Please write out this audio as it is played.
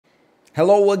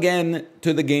Hello again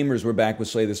to the gamers. We're back with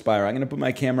Slay the Spire. I'm going to put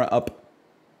my camera up,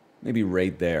 maybe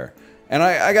right there. And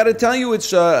I got to tell you,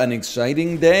 it's an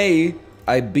exciting day.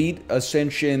 I beat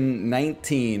Ascension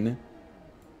 19.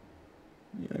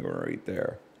 Yeah, right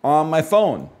there. On my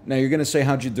phone. Now, you're going to say,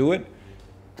 how'd you do it?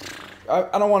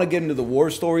 I don't want to get into the war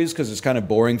stories because it's kind of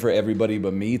boring for everybody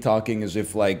but me, talking as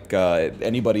if, like,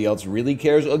 anybody else really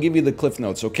cares. I'll give you the cliff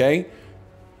notes, okay?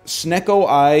 Snecko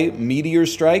Eye, Meteor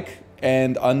Strike,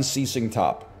 and Unceasing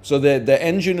Top. So the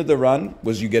engine of the run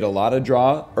was you get a lot of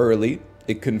draw early.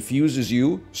 It confuses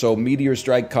you, so Meteor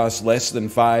Strike costs less than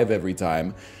 5 every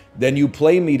time. Then you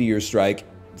play Meteor Strike,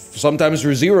 sometimes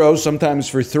for 0, sometimes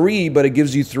for 3, but it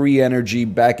gives you 3 energy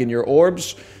back in your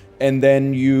orbs. And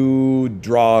then you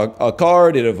draw a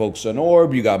card, it evokes an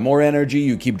orb, you got more energy,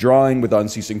 you keep drawing with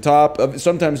Unceasing Top.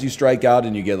 Sometimes you strike out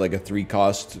and you get like a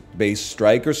 3-cost base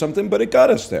strike or something, but it got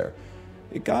us there.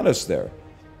 It got us there.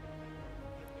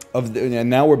 And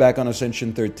now we're back on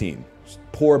Ascension 13.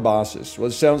 Poor bosses. Well,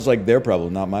 it sounds like their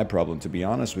problem, not my problem, to be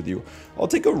honest with you. I'll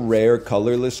take a rare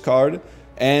colorless card.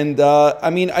 And, I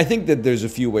mean, I think that there's a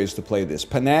few ways to play this.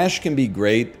 Panache can be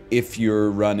great if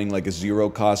you're running like a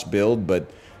 0-cost build,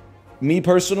 but me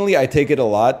personally, I take it a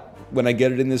lot when I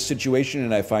get it in this situation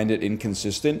and I find it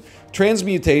inconsistent.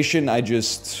 Transmutation, I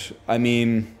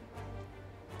mean,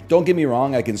 don't get me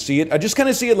wrong, I can see it. I just kind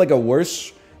of see it like a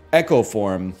worse Echo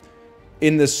form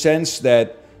in the sense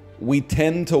that we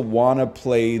tend to want to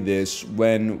play this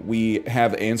when we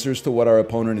have answers to what our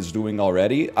opponent is doing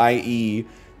already, i.e.,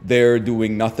 they're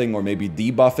doing nothing or maybe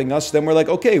debuffing us. Then we're like,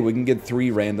 okay, we can get 3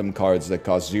 random cards that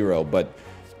cost 0, but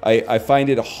I find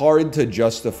it hard to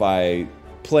justify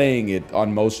playing it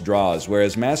on most draws,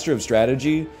 whereas Master of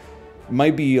Strategy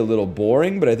might be a little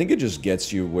boring, but I think it just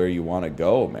gets you where you want to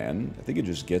go, man. I think it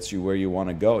just gets you where you want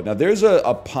to go. Now, there's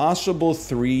a possible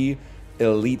 3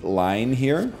 elite line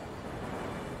here.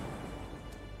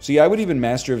 See, I would even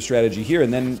Master of Strategy here,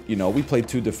 and then, you know, we played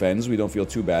 2 defends. We don't feel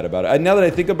too bad about it. Now that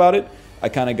I think about it, I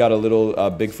kind of got a little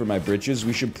big for my britches.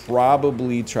 We should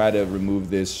probably try to remove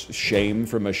this shame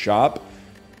from a shop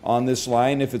on this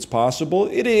line if it's possible.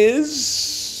 It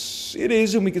is,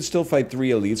 and we could still fight 3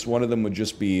 elites. One of them would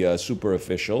just be super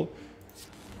official.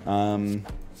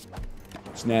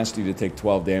 It's nasty to take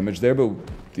 12 damage there, but,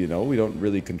 you know, we don't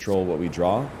really control what we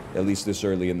draw, at least this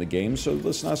early in the game, so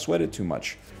let's not sweat it too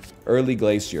much. Early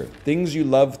Glacier. Things you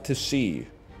love to see.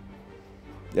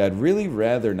 Yeah, I'd really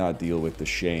rather not deal with the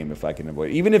shame if I can avoid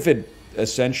it, even if it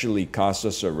essentially costs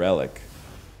us a relic.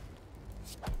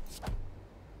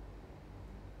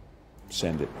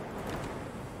 Send it.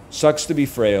 Sucks to be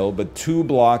frail, but 2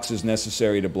 blocks is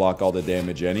necessary to block all the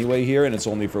damage anyway here, and it's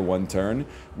only for 1 turn.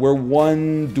 We're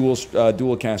 1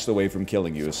 dual cast away from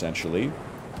killing you, essentially.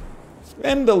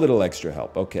 And a little extra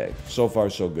help. Okay, so far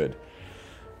so good.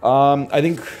 I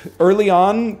think early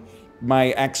on,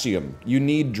 my axiom, you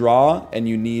need draw and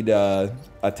you need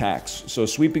attacks. So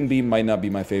Sweeping Beam might not be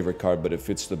my favorite card, but it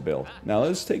fits the bill. Now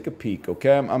let's take a peek,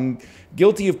 okay? I'm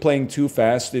guilty of playing too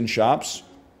fast in shops.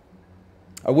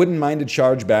 I wouldn't mind a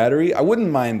charge battery. I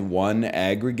wouldn't mind 1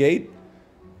 aggregate.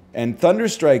 And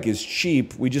Thunderstrike is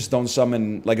cheap. We just don't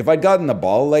summon... Like, if I'd gotten a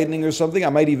Ball Lightning or something, I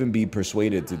might even be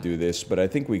persuaded to do this. But I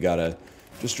think we gotta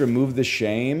just remove the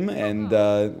shame, and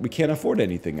we can't afford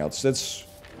anything else. That's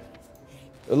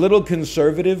a little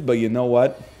conservative, but you know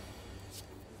what?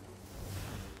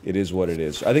 It is what it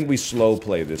is. I think we slow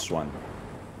play this one.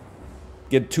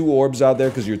 Get 2 orbs out there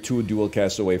because you're 2 dual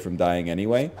casts away from dying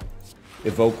anyway.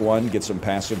 Evoke 1, get some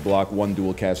passive block, 1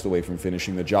 dual cast away from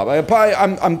finishing the job.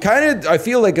 I'm kind of, I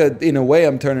feel like, in a way,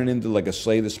 I'm turning into like a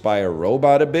Slay the Spire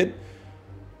robot a bit.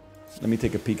 Let me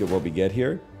take a peek at what we get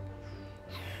here.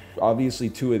 Obviously,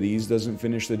 2 of these doesn't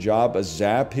finish the job. A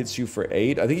Zap hits you for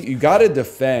 8. I think you gotta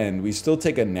defend. We still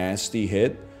take a nasty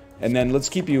hit. And then let's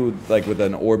keep you, like, with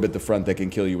an orb at the front that can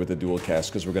kill you with a dual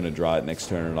cast, because we're gonna draw it next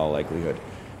turn in all likelihood.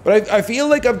 But I feel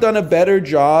like I've done a better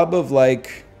job of,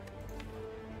 like...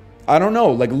 I don't know,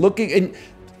 like looking, and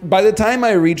by the time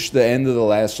I reached the end of the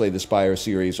last Slay the Spire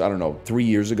series, I don't know, 3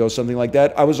 years ago, something like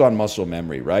that, I was on muscle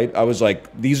memory, right? I was like,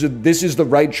 this is the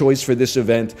right choice for this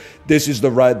event. This is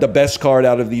the best card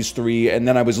out of these 3. And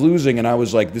then I was losing, and I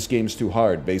was like, this game's too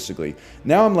hard, basically.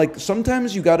 Now I'm like,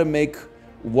 sometimes you got to make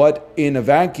what in a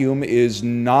vacuum is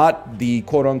not the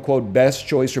quote-unquote best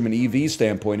choice from an EV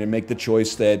standpoint, and make the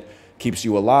choice that keeps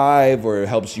you alive or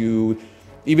helps you.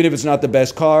 Even if it's not the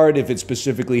best card, if it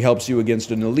specifically helps you against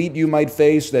an elite you might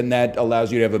face, then that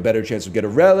allows you to have a better chance of get a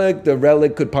relic. The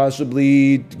relic could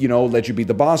possibly, you know, let you beat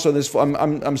the boss on this.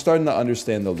 I'm starting to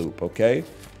understand the loop, okay?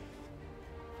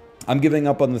 I'm giving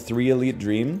up on the 3 elite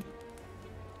dream.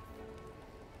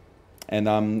 And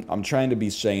I'm trying to be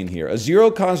sane here. A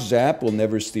 0-cost zap will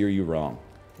never steer you wrong.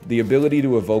 The ability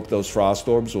to evoke those frost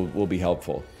orbs will be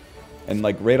helpful. And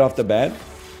like right off the bat,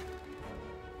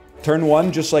 turn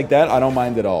 1 just like that, I don't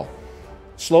mind at all.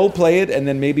 Slow play it, and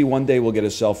then maybe one day we'll get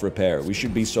a self-repair. We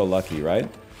should be so lucky, right?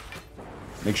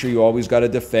 Make sure you always got to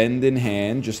defend in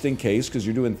hand, just in case, because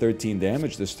you're doing 13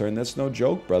 damage this turn. That's no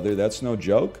joke, brother. That's no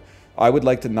joke. I would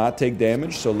like to not take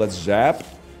damage, so let's zap.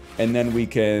 And then we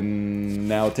can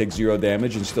now take 0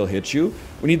 damage and still hit you.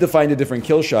 We need to find a different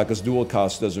kill shot, because dual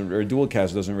cast doesn't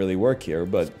really work here,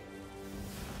 but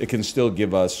it can still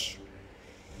give us...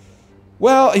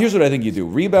 Well, here's what I think you do.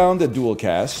 Rebound a dual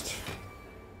cast.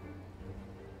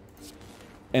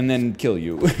 And then kill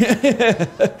you.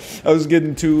 I was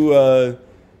getting too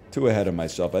ahead of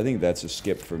myself. I think that's a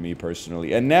skip for me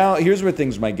personally. And now, here's where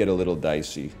things might get a little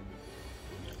dicey.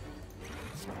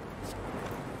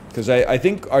 Because I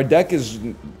think our deck is...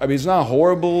 I mean, it's not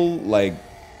horrible, like,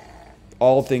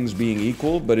 all things being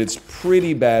equal, but it's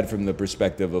pretty bad from the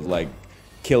perspective of, like,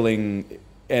 killing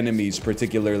enemies,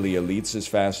 particularly elites, as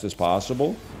fast as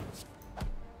possible.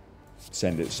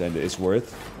 Send it, send it. It's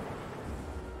worth.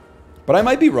 But I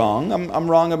might be wrong. I'm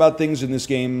wrong about things in this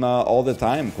game all the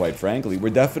time, quite frankly.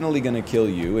 We're definitely going to kill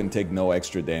you and take no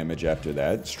extra damage after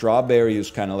that. Strawberry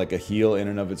is kind of like a heal in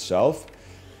and of itself.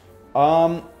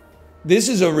 This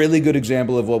is a really good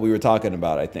example of what we were talking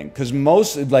about, I think. Because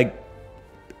most, like,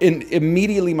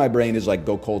 immediately my brain is like,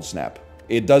 go cold snap.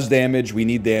 It does damage. We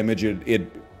need damage.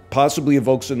 It possibly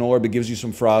evokes an orb. It gives you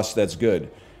some frost. That's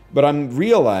good. But I'm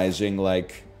realizing,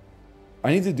 like,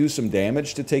 I need to do some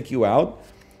damage to take you out.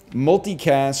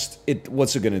 Multicast,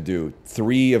 what's it going to do?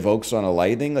 3 evokes on a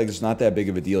lightning? Like, it's not that big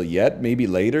of a deal yet. Maybe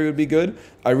later it would be good.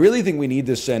 I really think we need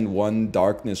to send 1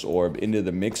 darkness orb into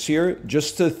the mix here,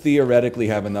 just to theoretically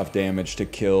have enough damage to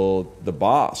kill the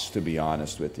boss, to be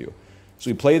honest with you.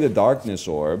 So we play the darkness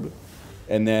orb,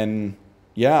 and then,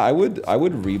 yeah, I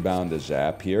would rebound a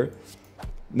zap here.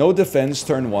 No defense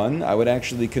turn 1. I would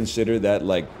actually consider that,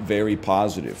 like, very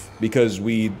positive, because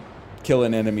we kill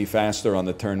an enemy faster on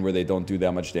the turn where they don't do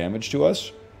that much damage to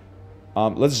us.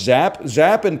 Let's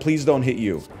zap, and please don't hit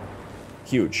you.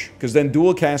 Huge, because then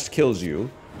dual cast kills you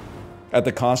at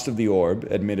the cost of the orb,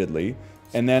 admittedly.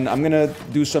 And then I'm gonna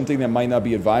do something that might not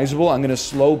be advisable. I'm gonna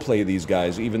slow play these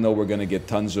guys, even though we're gonna get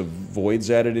tons of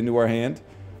voids added into our hand.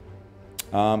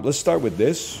 Let's start with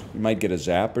this. We might get a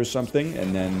zap or something,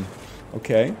 and then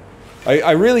okay.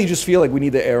 I really just feel like we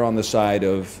need to err on the side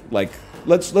of, like,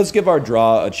 Let's give our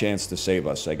draw a chance to save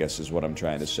us, I guess is what I'm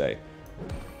trying to say.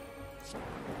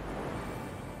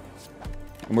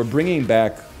 And we're bringing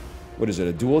back, what is it,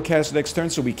 a dual cast next turn,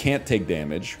 so we can't take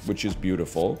damage, which is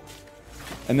beautiful.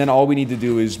 And then all we need to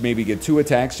do is maybe get 2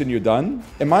 attacks and you're done.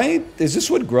 Is this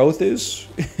what growth is?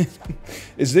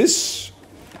 Is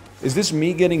this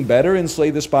me getting better in Slay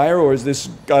the Spire, or is this,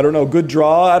 I don't know, good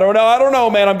draw? I don't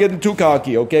know, man, I'm getting too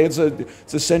cocky, okay? It's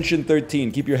Ascension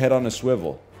 13, keep your head on a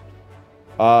swivel.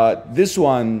 This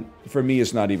one, for me,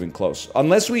 is not even close.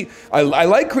 Unless I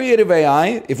like Creative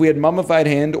AI. If we had Mummified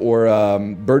Hand or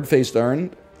Bird-Faced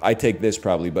Urn, I take this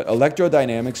probably. But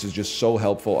Electrodynamics is just so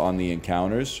helpful on the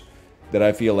encounters that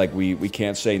I feel like we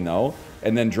can't say no.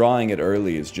 And then drawing it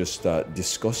early is just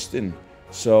disgusting.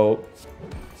 So,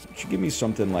 you should give me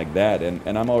something like that.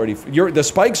 And I'm already... the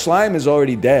Spike Slime is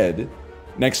already dead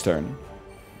next turn,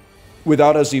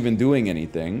 without us even doing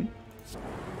anything.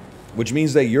 Which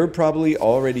means that you're probably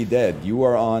already dead. You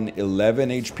are on 11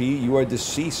 HP. You are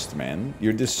deceased, man.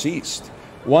 You're deceased.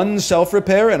 1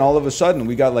 self-repair, and all of a sudden,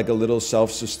 we got like a little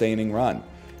self-sustaining run.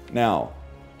 Now,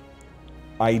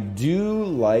 I do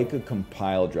like a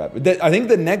compile drop. I think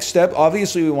the next step,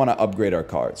 obviously, we want to upgrade our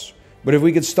cards. But if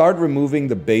we could start removing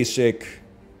the basic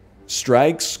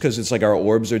strikes, because it's like our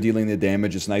orbs are dealing the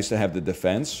damage, it's nice to have the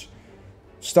defense.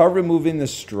 Start removing the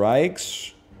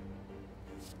strikes.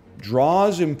 Draw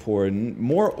is important.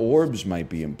 More orbs might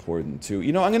be important, too.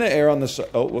 You know, I'm going to err on the side...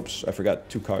 Oh, whoops. I forgot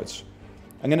 2 cards.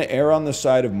 I'm going to err on the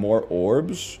side of more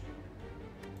orbs.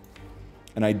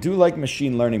 And I do like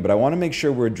machine learning, but I want to make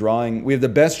sure we're drawing... We have the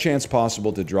best chance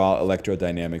possible to draw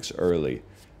Electrodynamics early.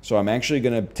 So I'm actually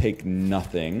going to take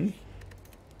nothing.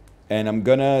 And I'm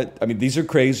going to... I mean, these are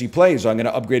crazy plays. I'm going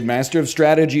to upgrade Master of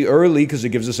Strategy early because it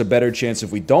gives us a better chance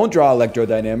if we don't draw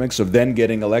Electrodynamics of then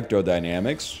getting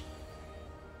Electrodynamics.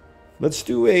 Let's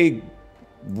do a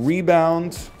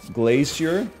rebound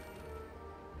Glacier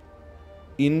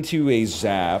into a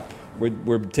zap.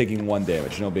 We're taking 1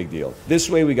 damage, no big deal. This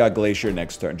way we got Glacier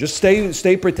next turn. Just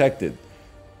stay protected.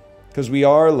 Because we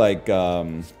are like,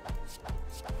 we're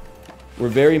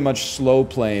very much slow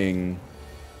playing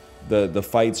the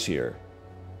fights here.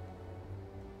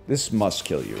 This must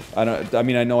kill you. I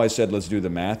mean, I know I said let's do the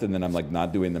math, and then I'm like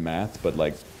not doing the math, but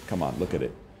like, come on, look at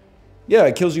it. Yeah,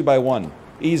 it kills you by 1.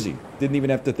 Easy. Didn't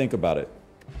even have to think about it.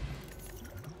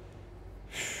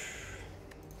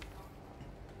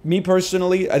 Me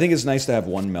personally, I think it's nice to have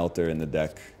 1 melter in the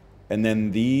deck. And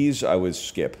then these, I would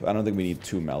skip. I don't think we need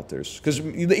 2 melters. Because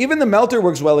even the melter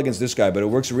works well against this guy, but it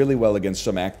works really well against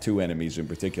some Act 2 enemies in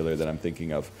particular that I'm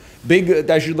thinking of.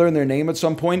 I should learn their name at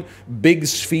some point. Big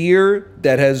Sphere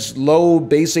that has low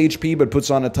base HP but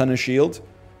puts on a ton of shield.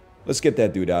 Let's get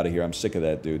that dude out of here. I'm sick of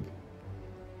that dude.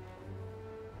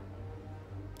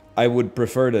 I would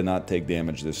prefer to not take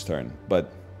damage this turn,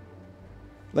 but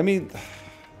let me...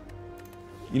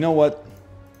 You know what?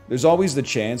 There's always the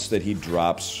chance that he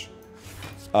drops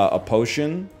a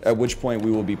potion, at which point we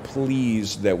will be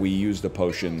pleased that we used the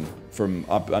potion from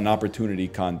an opportunity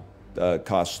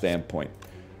cost standpoint.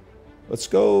 Let's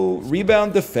go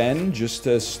rebound defend just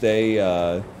to stay...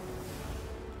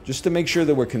 just to make sure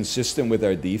that we're consistent with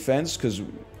our defense, because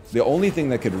the only thing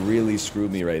that could really screw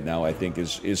me right now, I think,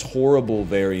 is horrible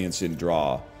variance in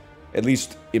draw. At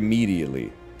least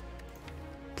immediately.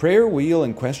 Prayer Wheel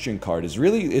and Question Card is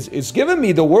really... It's given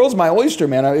me the world's my oyster,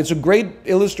 man. It's a great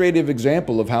illustrative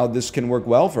example of how this can work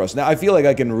well for us. Now, I feel like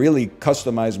I can really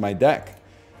customize my deck.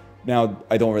 Now,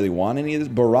 I don't really want any of this.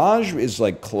 Barrage is,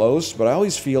 like, close, but I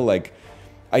always feel like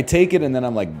I take it and then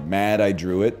I'm, like, mad I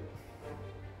drew it.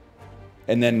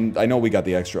 And then, I know we got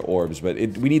the extra orbs, but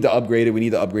we need to upgrade it. We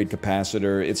need to upgrade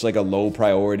Capacitor. It's like a low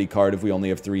priority card if we only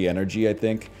have 3 energy, I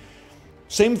think.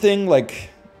 Same thing, like...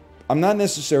 I'm not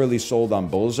necessarily sold on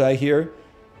Bullseye here.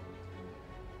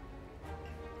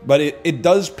 But it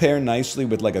does pair nicely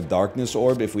with like a Darkness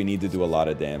Orb if we need to do a lot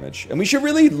of damage. And we should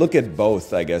really look at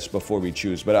both, I guess, before we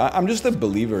choose. But I'm just a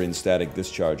believer in Static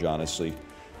Discharge, honestly.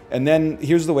 And then,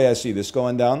 here's the way I see this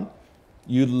going down.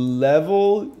 You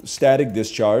level Static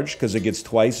Discharge, because it gets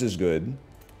twice as good.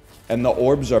 And the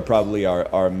orbs are probably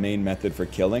our main method for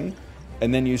killing.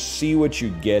 And then you see what you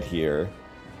get here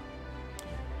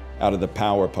out of the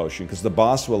power potion, because the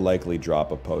boss will likely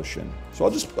drop a potion. So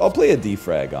I'll play a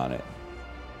defrag on it.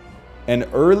 And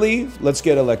early, let's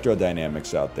get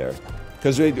electrodynamics out there.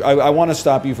 Because I want to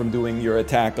stop you from doing your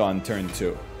attack on turn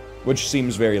 2. Which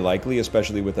seems very likely,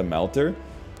 especially with a melter.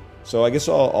 So I guess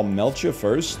I'll melt you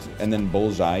first, and then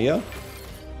bullseye you.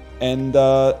 And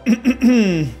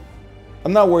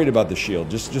I'm not worried about the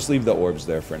shield. Just leave the orbs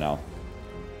there for now.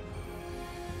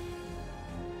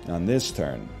 On this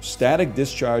turn, Static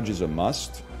Discharge is a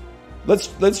must. Let's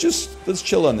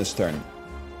chill on this turn.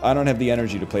 I don't have the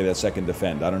energy to play that second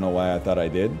defend. I don't know why I thought I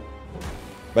did.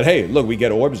 But hey, look, we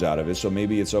get orbs out of it, so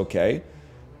maybe it's okay.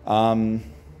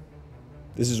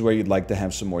 This is where you'd like to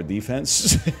have some more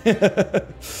defense.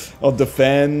 I'll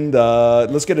defend.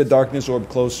 Let's get a Darkness Orb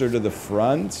closer to the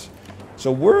front.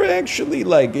 So we're actually,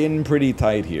 like, in pretty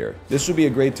tight here. This would be a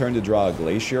great turn to draw a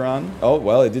Glacier on. Oh,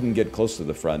 well, it didn't get close to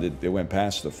the front. It went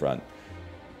past the front.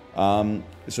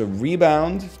 So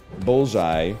rebound,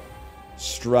 bullseye,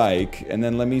 strike, and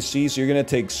then let me see. So you're gonna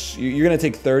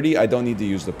take 30. I don't need to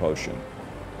use the potion.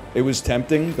 It was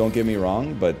tempting, don't get me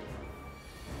wrong, but...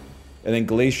 And then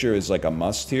Glacier is like a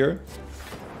must here.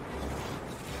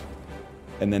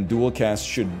 And then Dual Cast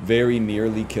should very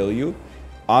nearly kill you.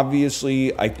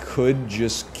 Obviously, I could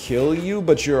just kill you,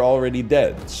 but you're already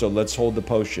dead. So let's hold the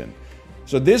potion.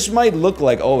 So this might look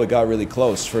like, oh, it got really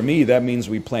close. For me, that means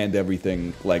we planned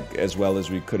everything like as well as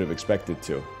we could have expected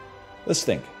to. Let's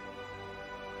think.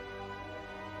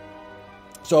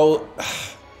 So,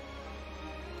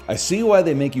 I see why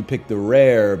they make you pick the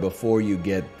rare before you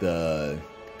get the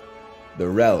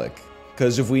relic.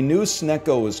 Because if we knew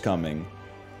Snecko was coming,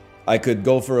 I could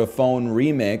go for a phone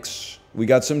remix. We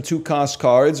got some 2-cost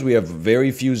cards. We have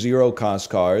very few 0-cost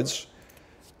cards.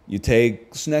 You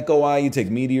take Snecko Eye, you take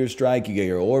Meteor Strike, you get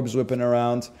your orbs whipping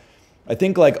around. I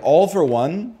think, like, all for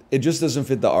one, it just doesn't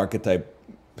fit the archetype.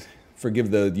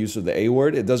 Forgive the use of the A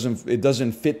word. It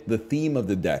doesn't fit the theme of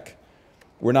the deck.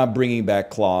 We're not bringing back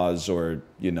Claws or,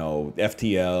 you know,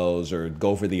 FTLs or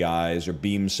Go for the Eyes or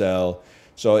Beam Cell.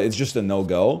 So it's just a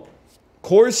no-go.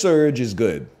 Core Surge is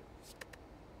good.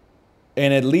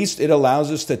 And at least it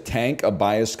allows us to tank a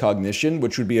Biased Cognition,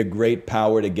 which would be a great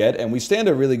power to get. And we stand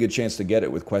a really good chance to get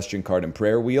it with Question Card and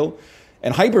Prayer Wheel.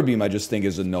 And Hyper Beam, I just think,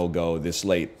 is a no-go this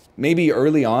late. Maybe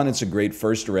early on, it's a great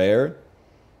first rare,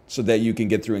 so that you can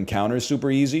get through encounters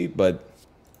super easy. But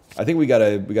I think we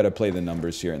gotta play the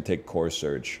numbers here and take Core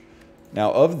Surge.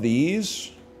 Now, of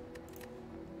these,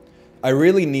 I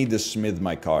really need to smith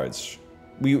my cards.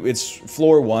 It's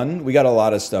floor 1. We got a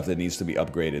lot of stuff that needs to be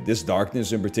upgraded. This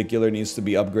Darkness in particular needs to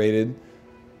be upgraded.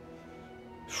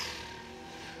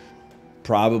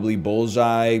 Probably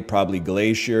Bullseye, probably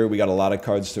Glacier. We got a lot of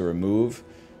cards to remove.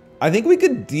 I think we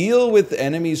could deal with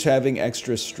enemies having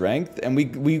extra strength, and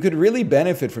we could really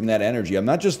benefit from that energy. I'm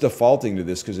not just defaulting to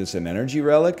this because it's an energy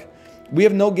relic. We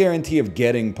have no guarantee of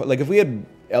getting... Like, if we had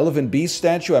Elephant Beast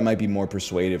statue, I might be more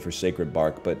persuaded for Sacred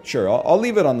Bark. But sure, I'll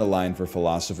leave it on the line for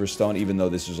Philosopher's Stone, even though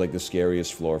this is like the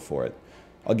scariest floor for it.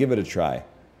 I'll give it a try.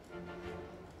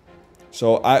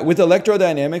 So, with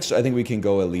Electrodynamics, I think we can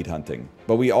go Elite Hunting.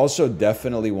 But we also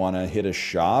definitely want to hit a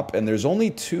shop. And there's only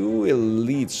 2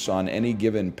 Elites on any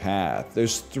given path.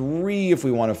 There's 3 if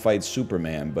we want to fight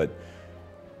Superman, but...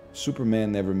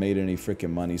 Superman never made any freaking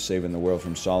money saving the world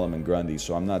from Solomon Grundy,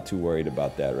 so I'm not too worried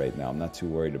about that right now. I'm not too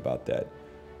worried about that.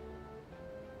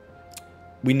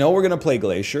 We know we're going to play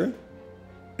Glacier.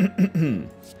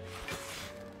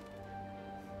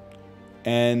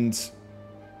 And...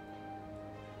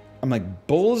 I'm like,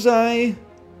 Bullseye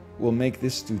will make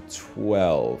this do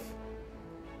 12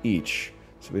 each.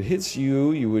 So if it hits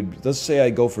you, you would... Let's say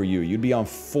I go for you. You'd be on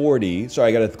 40. Sorry,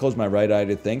 I got to close my right eye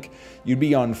to think. You'd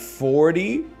be on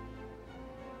 40...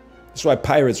 That's why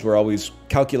pirates were always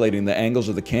calculating the angles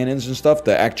of the cannons and stuff,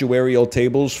 the actuarial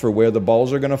tables for where the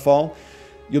balls are going to fall.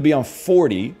 You'll be on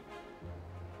 40,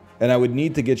 and I would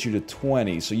need to get you to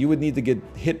 20. So you would need to get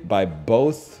hit by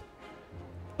both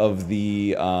of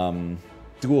the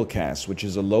dual casts, which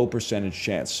is a low percentage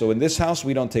chance. So in this house,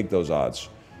 we don't take those odds.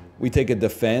 We take a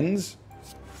defend,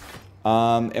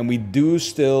 and we do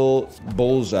still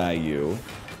bullseye you.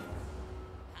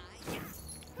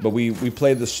 But we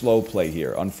play the slow play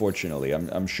here, unfortunately.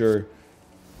 I'm sure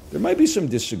there might be some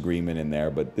disagreement in there,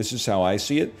 but this is how I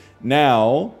see it.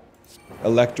 Now,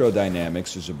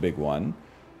 Electrodynamics is a big one.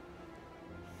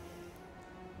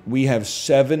 We have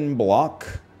 7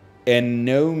 block and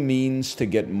no means to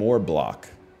get more block.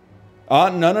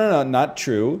 No, not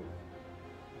true.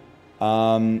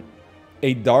 A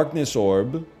Darkness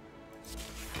Orb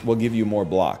will give you more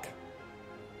block.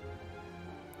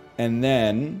 And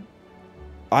then...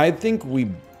 I think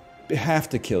we have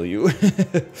to kill you.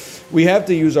 We have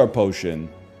to use our potion.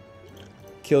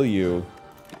 Kill you.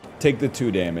 Take the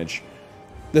 2 damage.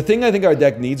 The thing I think our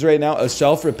deck needs right now, a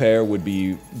self-repair would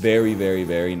be very, very,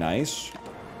 very nice.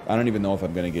 I don't even know if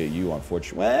I'm going to get you,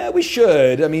 unfortunately. Well, we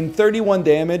should. I mean, 31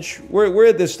 damage. We're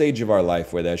at this stage of our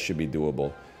life where that should be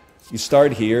doable. You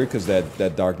start here because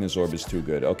that Darkness Orb is too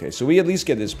good. Okay, so we at least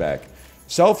get this back.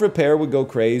 Self-repair would go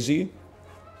crazy.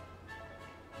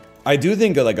 I do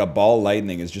think like a Ball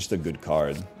Lightning is just a good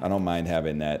card. I don't mind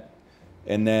having that.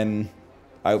 And then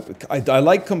I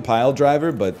like Compile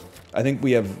Driver, but I think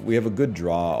we have a good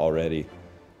draw already.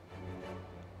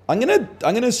 I'm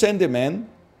gonna send it, man.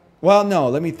 Well, no,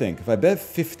 let me think. If I bet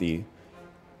 50,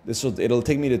 it'll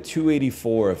take me to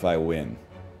 284 if I win,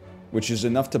 which is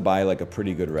enough to buy like a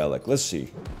pretty good relic. Let's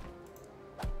see.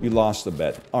 We lost the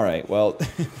bet. All right, well,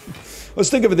 let's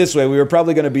think of it this way. We were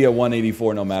probably going to be at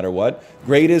 184 no matter what.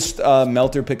 Greatest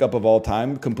Melter pickup of all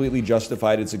time. Completely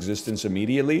justified its existence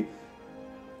immediately.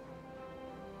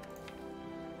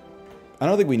 I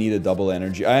don't think we need a double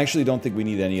energy. I actually don't think we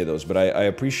need any of those, but I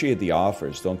appreciate the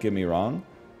offers. Don't get me wrong.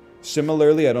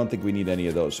 Similarly, I don't think we need any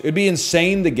of those. It'd be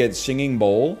insane to get Singing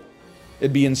Bowl.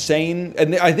 It'd be insane.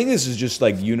 And I think this is just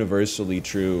like universally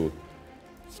true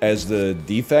as the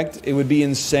defect. It would be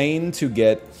insane to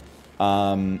get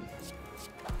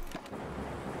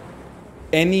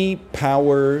any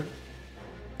power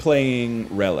playing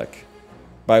relic.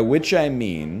 By which I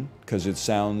mean, because it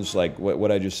sounds like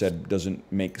what I just said doesn't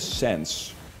make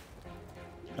sense.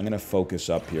 I'm going to focus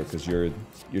up here because you're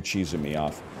cheesing me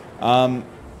off.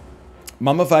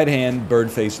 Mummified Hand,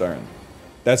 Bird-Faced Urn.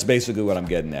 That's basically what I'm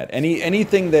getting at.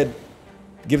 Anything that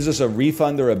gives us a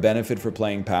refund or a benefit for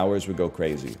playing powers would go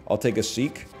crazy. I'll take a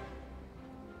Seek.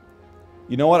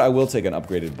 You know what? I will take an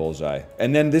upgraded Bullseye.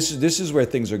 And then this is where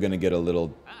things are going to get a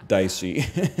little dicey.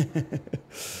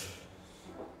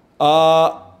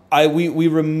 We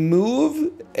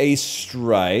remove a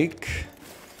strike,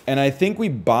 and I think we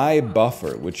buy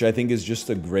Buffer, which I think is just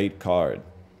a great card.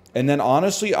 And then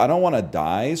honestly, I don't want to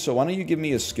die, so why don't you give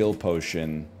me a skill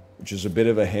potion, which is a bit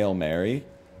of a Hail Mary.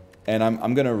 And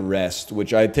I'm going to rest,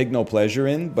 which I take no pleasure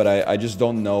in, but I just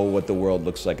don't know what the world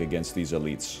looks like against these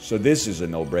elites. So this is a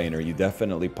no-brainer. You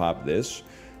definitely pop this.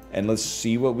 And let's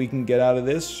see what we can get out of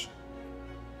this.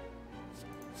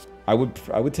 I would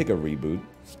take a reboot.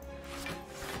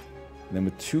 And then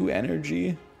with 2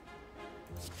 energy,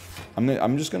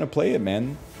 I'm just going to play it,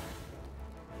 man.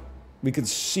 We could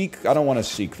Seek. I don't want to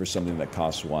Seek for something that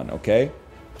costs 1, okay?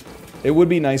 It would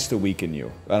be nice to weaken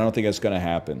you. I don't think that's going to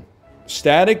happen.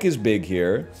 Static is big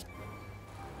here.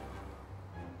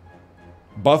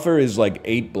 Buffer is like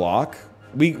 8 block.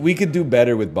 We could do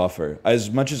better with buffer.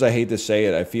 As much as I hate to say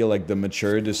it, I feel like the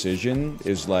mature decision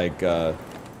is like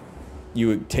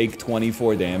you take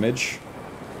 24 damage,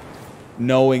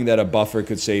 knowing that a buffer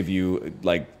could save you,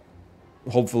 like,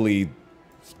 hopefully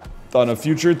on a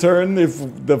future turn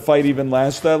if the fight even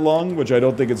lasts that long, which I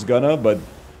don't think it's gonna, but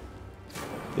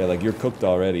yeah, like, you're cooked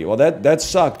already. Well, that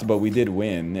sucked, but we did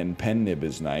win, and pen nib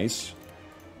is nice.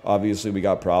 Obviously, we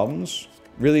got problems.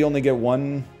 Really only get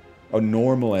one... Oh,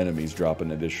 normal enemies drop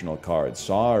an additional card.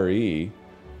 Sorry.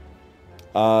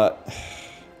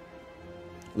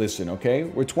 Listen, okay?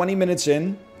 We're 20 minutes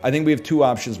in. I think we have two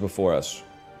options before us.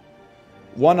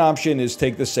 One option is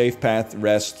take the safe path,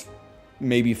 rest,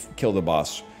 maybe kill the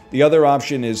boss. The other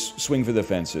option is swing for the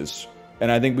fences.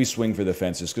 And I think we swing for the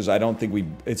fences, because I don't think we...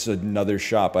 It's another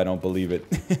shop, I don't believe it.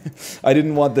 I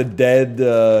didn't want the dead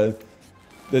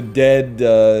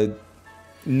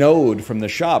node from the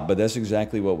shop, but that's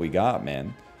exactly what we got,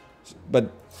 man.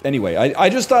 But anyway, I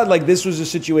just thought, like, this was a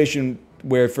situation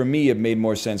where, for me, it made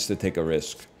more sense to take a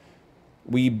risk.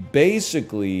 We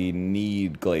basically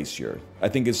need Glacier. I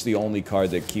think it's the only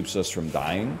card that keeps us from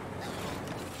dying.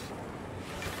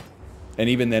 And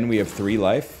even then, we have 3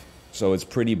 life, so it's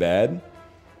pretty bad.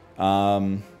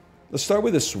 Let's start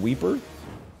with a sweeper.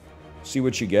 See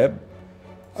what you get.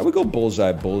 I would go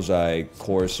bullseye, bullseye,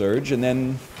 core surge, and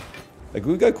then, like,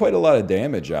 we've got quite a lot of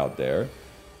damage out there.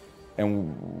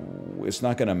 And it's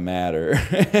not gonna matter.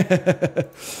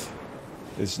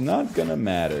 It's not gonna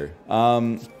matter.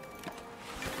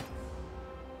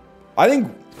 I think,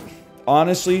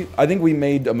 honestly, I think we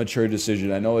made a mature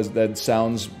decision. I know that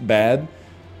sounds bad,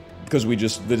 because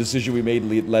the decision we made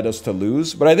led us to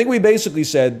lose. But I think we basically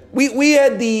said, we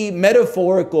had the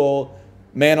metaphorical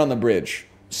man on the bridge.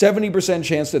 70%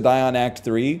 chance to die on Act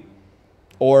 3,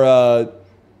 or a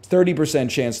 30%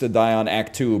 chance to die on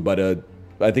Act 2, but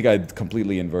I think I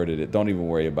completely inverted it. Don't even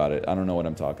worry about it. I don't know what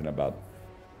I'm talking about.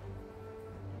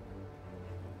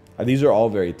 These are all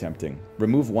very tempting.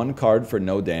 Remove 1 card for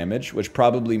no damage, which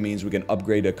probably means we can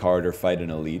upgrade a card or fight an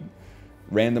elite.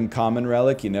 Random common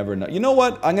relic, you never know. You know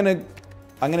what? I'm gonna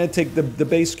take the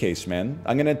base case, man.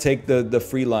 I'm gonna take the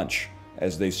free lunch,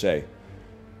 as they say.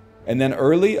 And then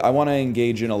early, I want to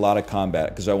engage in a lot of combat,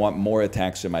 because I want more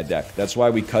attacks in my deck. That's why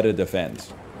we cut a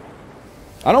defense.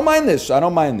 I don't mind this. I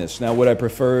don't mind this. Now, would I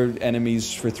prefer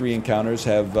enemies for 3 encounters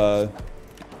have 1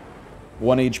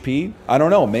 HP? I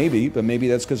don't know. Maybe. But maybe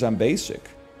that's because I'm basic.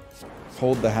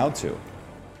 Hold the how to.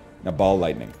 Now, ball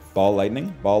lightning. Ball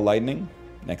lightning. Ball lightning.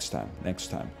 Next time.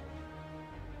 Next time.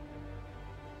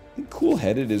 I think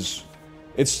cool-headed is...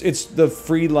 It's the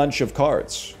free lunch of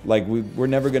cards. Like, we're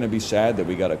never going to be sad that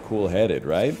we got a cool-headed,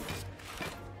 right?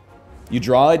 You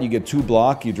draw it, you get 2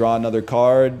 block, you draw another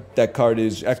card. That card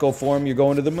is Echo Form, you're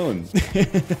going to the moon.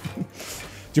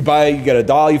 You get a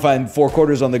doll, you find 4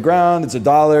 quarters on the ground, it's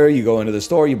 $1, you go into the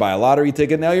store, you buy a lottery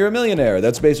ticket, now you're a millionaire.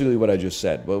 That's basically what I just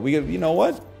said. But you know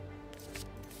what?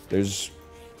 There's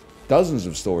dozens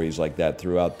of stories like that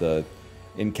throughout the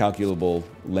incalculable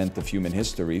length of human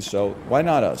history, so why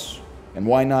not us? And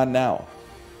why not now?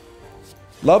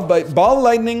 Ball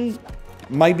Lightning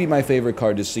might be my favorite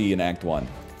card to see in Act 1.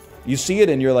 You see it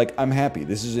and you're like, I'm happy.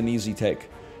 This is an easy take.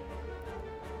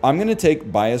 I'm going to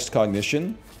take Biased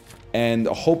Cognition and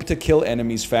hope to kill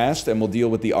enemies fast, and we'll deal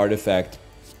with the artifact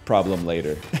problem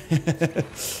later.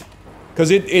 Because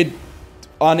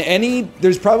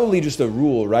there's probably just a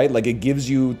rule, right? Like, it gives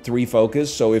you 3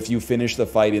 focus, so if you finish the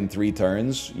fight in 3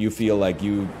 turns, you feel like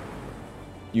you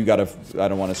got a, I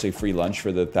don't want to say free lunch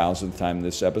for the 1000th time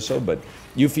this episode, but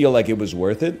you feel like it was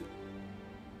worth it.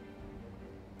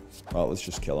 Well, let's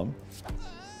just kill him.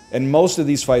 And most of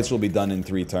these fights will be done in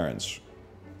 3 turns.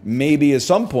 Maybe at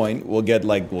some point, we'll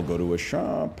go to a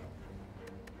shop.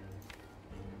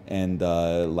 And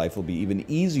life will be even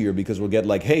easier because we'll get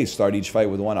like, hey, start each fight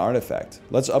with 1 artifact.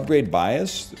 Let's upgrade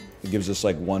Bias. It gives us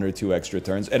like 1 or 2 extra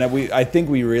turns. And I think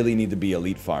we really need to be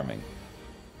elite farming.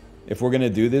 If we're going to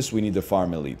do this, we need to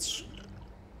farm elites.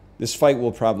 This fight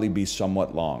will probably be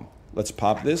somewhat long. Let's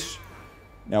pop this.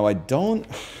 Now, I don't...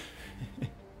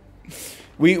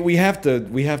 we have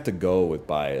to go with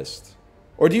Biased.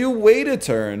 Or do you wait a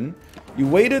turn? You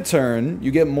wait a turn,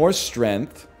 you get more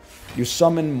strength, you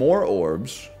summon more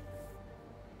orbs.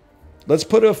 Let's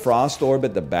put a Frost Orb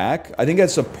at the back. I think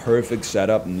that's a perfect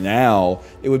setup. Now,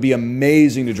 it would be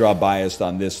amazing to draw Biased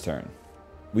on this turn.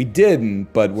 We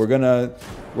didn't, but we're gonna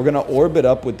orb it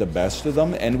up with the best of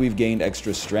them, and we've gained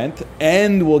extra strength,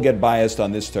 and we'll get Biased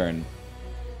on this turn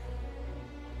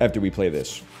after we play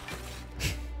this.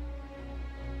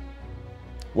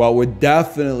 Well, we're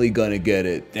definitely gonna get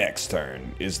it next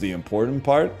turn, is the important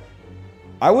part.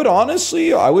 I would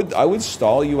honestly, I would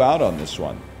stall you out on this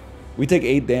one. We take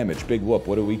 8 damage, big whoop,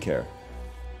 what do we care?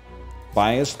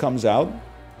 Biased comes out,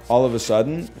 all of a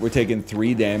sudden, we're taking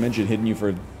 3 damage and hitting you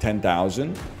for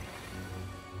 10,000.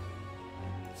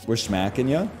 We're smacking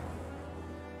you.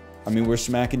 I mean, we're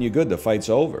smacking you good, the fight's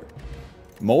over.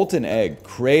 Molten Egg,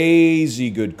 crazy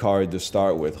good card to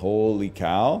start with, holy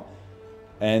cow.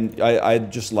 And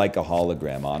I'd just like a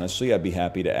hologram, honestly, I'd be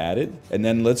happy to add it. And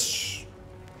then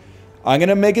I'm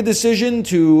gonna make a decision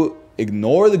to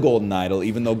ignore the golden idol,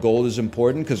 even though gold is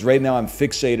important, because right now I'm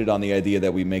fixated on the idea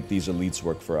that we make these elites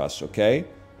work for us, okay?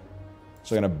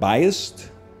 So I'm gonna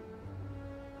biased,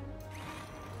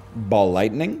 ball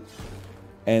lightning,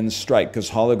 and strike, because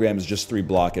hologram is just 3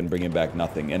 block and bringing back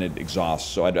nothing, and it exhausts.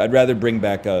 So I'd rather bring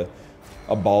back a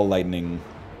ball lightning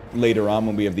later on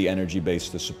when we have the energy base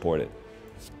to support it.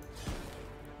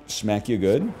 Smack you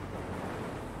good.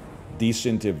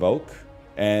 Decent evoke.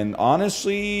 And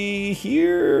honestly,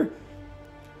 here,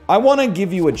 I want to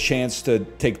give you a chance to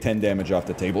take 10 damage off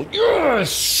the table.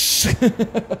 Yes!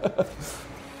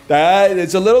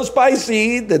 It's a little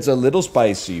spicy. That's a little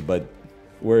spicy, but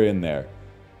we're in there.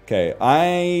 Okay,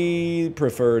 I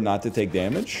prefer not to take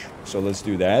damage, so let's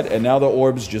do that. And now the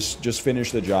orbs just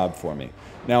finish the job for me.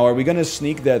 Now, are we going to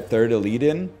sneak that 3rd elite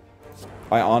in?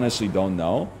 I honestly don't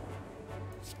know.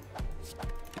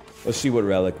 Let's see what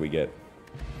relic we get.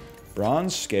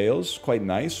 Bronze scales, quite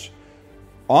nice.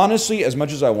 Honestly, as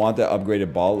much as I want that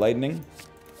upgraded ball lightning,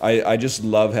 I just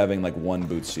love having like 1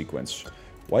 boot sequence.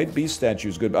 White beast statue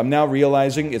is good. I'm now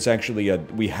realizing it's actually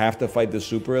we have to fight the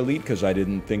super elite because I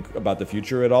didn't think about the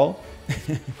future at all.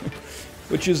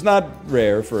 Which is not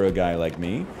rare for a guy like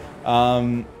me.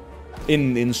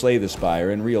 In Slay the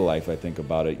Spire, in real life I think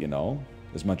about it, you know,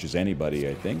 as much as anybody,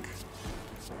 I think.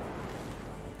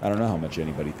 I don't know how much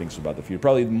anybody thinks about the future.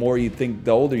 Probably the more you think,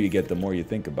 the older you get, the more you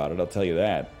think about it, I'll tell you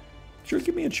that. Sure,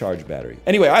 give me a charge battery.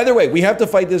 Anyway, either way, we have to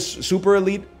fight this super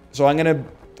elite, so I'm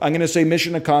gonna say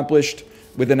mission accomplished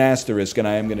with an asterisk, and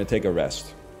I am gonna take a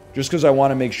rest. Just because I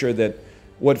want to make sure that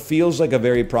what feels like a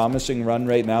very promising run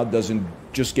right now doesn't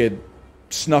just get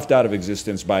snuffed out of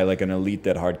existence by like an elite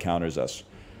that hard counters us.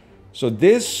 So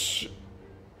this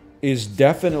is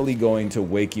definitely going to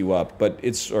wake you up, but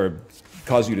or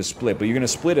cause you to split, but you're going to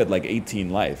split at like 18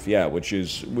 life, yeah, which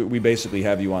is, we basically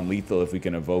have you on lethal if we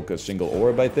can evoke a single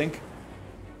orb, I think.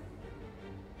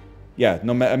 Yeah,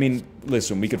 I mean,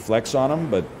 listen, we could flex on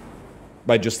them, but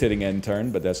by just hitting end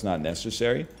turn, but that's not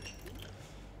necessary.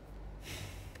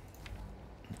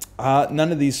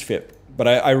 None of these fit, but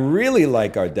I really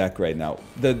like our deck right now.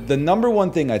 The number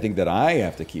one thing I think that I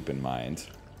have to keep in mind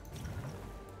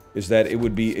is that it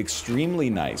would be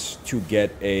extremely nice to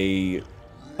get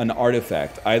an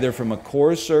artifact, either from a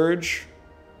core surge,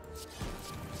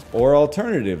 or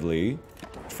alternatively,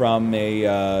 from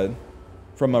a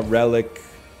relic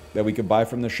that we could buy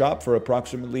from the shop for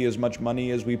approximately as much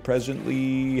money as we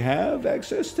presently have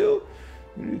access to.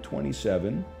 I'm gonna do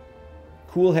 27.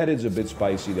 Cool-headed's a bit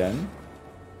spicy then.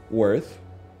 Worth.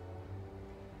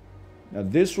 Now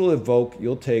this will evoke,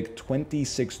 you'll take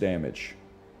 26 damage.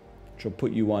 Which will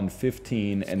put you on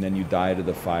 15, and then you die to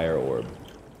the fire orb.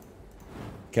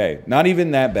 Okay, not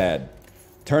even that bad.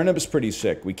 Turnip's pretty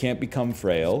sick. We can't become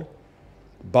frail.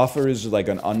 Buffer is like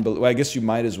an unbelievable... Well, I guess you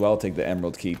might as well take the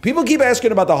Emerald Key. People keep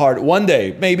asking about the heart. One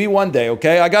day. Maybe one day,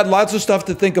 okay? I got lots of stuff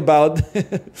to think about.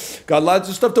 Got lots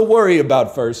of stuff to worry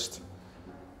about first.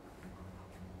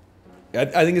 I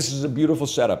think this is a beautiful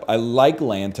setup. I like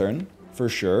Lantern, for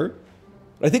sure.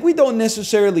 I think we don't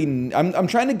necessarily... I'm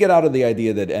trying to get out of the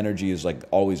idea that energy is like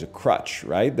always a crutch,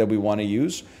 right? That we want to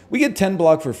use. We get 10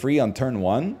 block for free on turn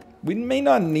 1. We may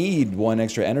not need 1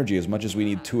 extra energy as much as we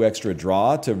need 2 extra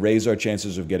draw to raise our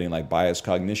chances of getting like bias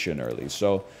cognition early.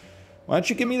 So why don't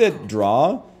you give me that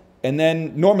draw? And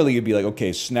then normally you'd be like,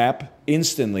 okay, snap.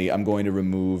 Instantly I'm going to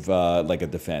remove like a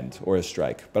defend or a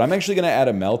strike. But I'm actually going to add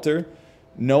a melter,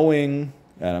 knowing...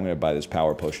 And I'm going to buy this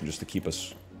power potion just to keep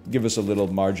us... give us a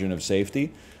little margin of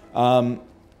safety. And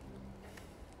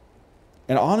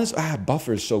honest...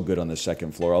 Buffer is so good on the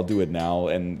second floor. I'll do it now,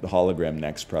 and hologram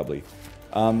next, probably.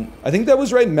 I think that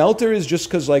was right. Melter is just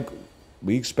because, like,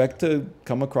 we expect to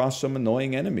come across some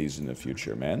annoying enemies in the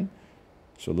future, man.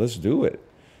 So let's do it.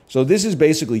 So this is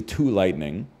basically 2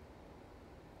 lightning.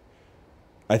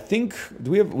 I think...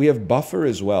 we have buffer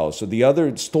as well. So the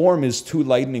other... Storm is 2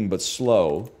 lightning, but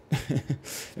slow.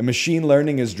 And machine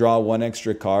learning is draw 1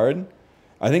 extra card.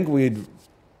 I think we'd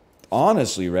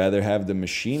honestly rather have the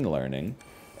machine learning.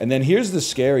 And then here's the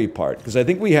scary part, because I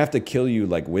think we have to kill you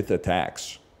like with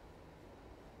attacks.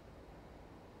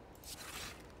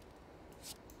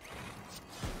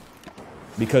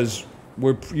 Because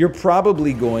You're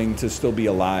probably going to still be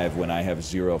alive when I have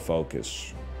 0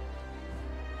 focus.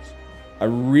 I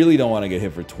really don't want to get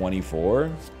hit for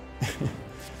 24.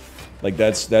 Like,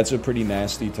 that's a pretty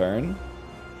nasty turn.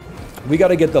 We got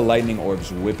to get the lightning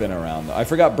orbs whipping around. I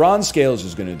forgot bronze scales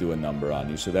is going to do a number on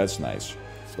you, so that's nice.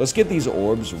 Let's get these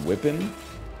orbs whipping.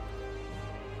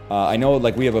 I know,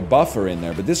 like, we have a buffer in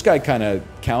there, but this guy kind of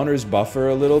counters buffer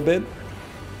a little bit.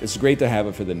 It's great to have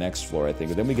it for the next floor, I think.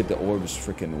 But then we get the orbs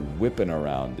freaking whipping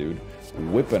around, dude.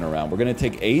 Whipping around. We're going to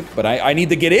take 8, but I need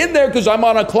to get in there because I'm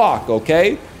on a clock,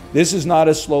 okay? This is not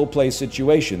a slow play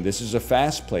situation. This is a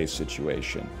fast play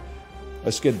situation.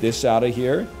 Let's get this out of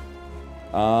here.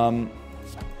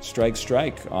 Strike,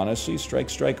 strike. Honestly, strike,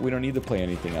 strike. We don't need to play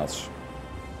anything else.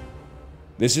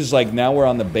 This is like, now we're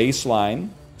on the baseline.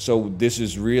 So this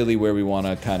is really where we want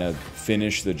to kind of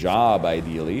finish the job,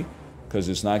 ideally. Because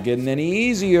it's not getting any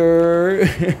easier.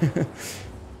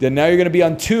 Then now you're going to be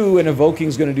on 2, and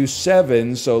Evoking's going to do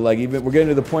 7. So, like, even we're getting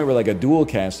to the point where, like, a dual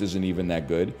cast isn't even that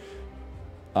good.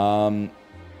 Well,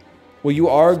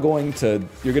 you're going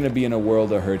to be in a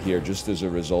world of hurt here just as a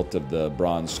result of the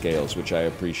bronze scales, which I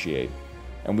appreciate.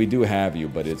 And we do have you,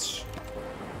 but it's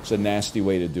a nasty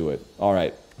way to do it. All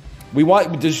right.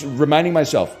 Just reminding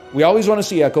myself, we always want to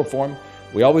see Echo Form.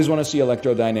 We always want to see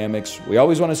Electrodynamics. We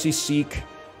always want to see Seek.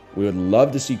 We would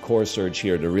love to see Core Surge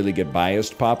here to really get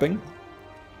biased popping.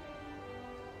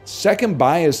 Second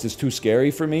biased is too scary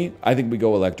for me. I think we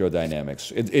go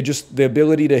Electrodynamics. It just, the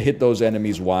ability to hit those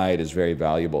enemies wide is very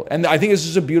valuable. And I think this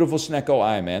is a beautiful Snecko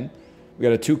Eye, man. We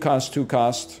got a 2-cost,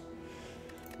 2-cost.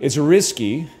 It's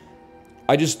risky.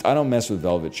 I don't mess with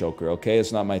Velvet Choker, okay?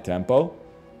 It's not my tempo.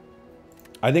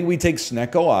 I think we take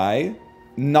Snecko Eye.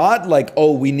 Not like,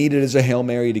 oh, we need it as a Hail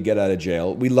Mary to get out of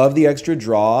jail. We love the extra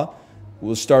draw.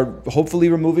 We'll start hopefully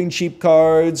removing cheap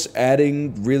cards,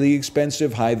 adding really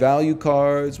expensive high-value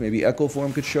cards. Maybe Echo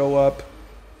Form could show up.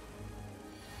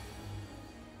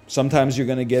 Sometimes you're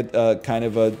going to get kind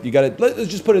of a... let's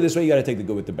just put it this way. You got to take the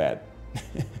good with the bad.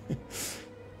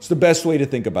 It's the best way to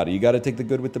think about it. You got to take the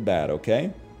good with the bad,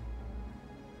 okay?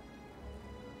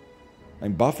 I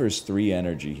mean, buffer's 3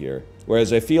 energy here.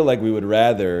 Whereas I feel like we would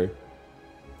rather...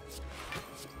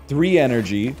 3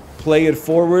 energy, play it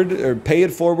forward, or pay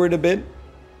it forward a bit.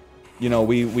 You know,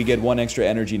 we get 1 extra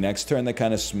energy next turn that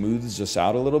kind of smooths us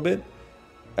out a little bit.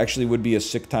 Actually would be a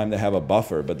sick time to have a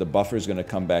buffer, but the buffer is going to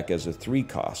come back as a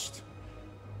 3-cost.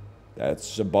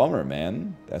 That's a bummer,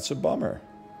 man. That's a bummer.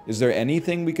 Is there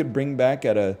anything we could bring back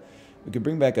at a... We could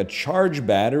bring back a charge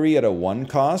battery at a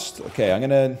 1-cost? Okay, I'm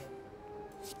gonna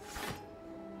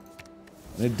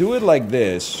do it like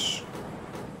this.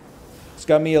 It's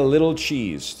got me a little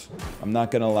cheesed. I'm not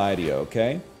gonna lie to you,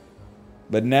 okay?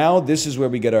 But now this is where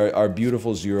we get our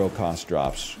beautiful 0-cost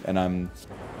drops. And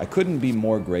I couldn't be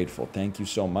more grateful. Thank you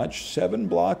so much. 7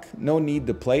 block. No need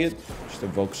to play it. Just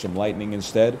evoke some lightning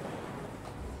instead.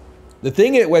 The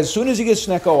thing is, as soon as you get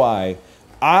Snecko Eye,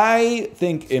 I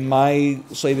think in my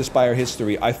Slay the Spire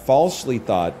history, I falsely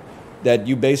thought that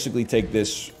you basically take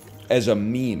this as a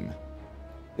meme.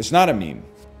 It's not a meme.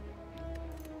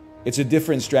 It's a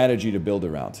different strategy to build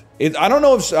around. I don't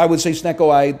know if I would say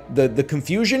Snecko Eye, the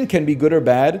confusion can be good or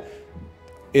bad.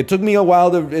 It took me a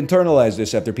while to internalize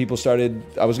this after people started,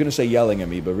 I was going to say yelling at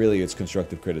me, but really it's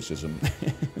constructive criticism.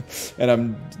 And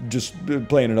I'm just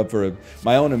playing it up for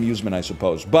my own amusement, I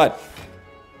suppose. But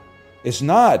it's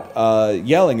not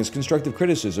yelling, it's constructive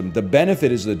criticism. The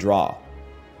benefit is the draw.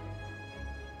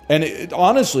 And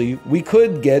honestly, we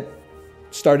could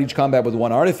start each combat with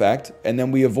 1 artifact, and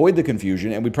then we avoid the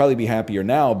confusion, and we'd probably be happier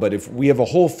now, but if we have a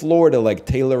whole floor to, like,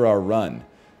 tailor our run,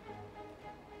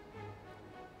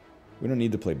 we don't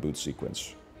need to play boot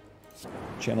sequence.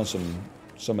 Channel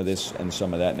some of this and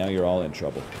some of that, now you're all in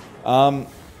trouble.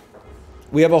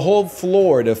 We have a whole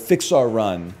floor to fix our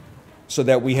run, so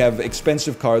that we have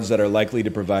expensive cards that are likely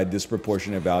to provide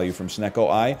disproportionate value from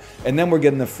Snecko Eye, and then we're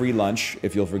getting the free lunch,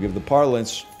 if you'll forgive the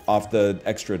parlance, off the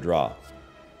extra draw.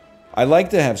 I like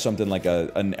to have something like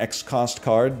an X-cost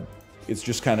card. It's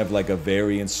just kind of like a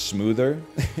variance smoother.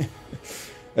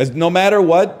 As no matter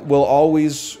what, we'll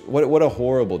always... What a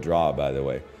horrible draw, by the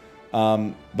way.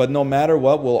 But no matter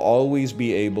what, we'll always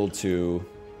be able to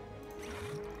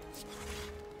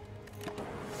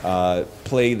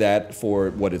play that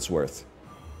for what it's worth.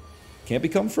 Can't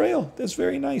become frail. That's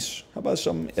very nice. How about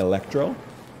some Electro?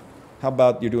 How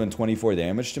about you're doing 24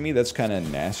 damage to me? That's kind of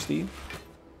nasty.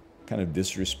 Kind of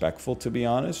disrespectful, to be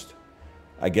honest.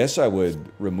 I guess I would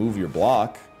remove your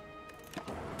block.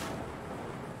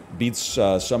 Beats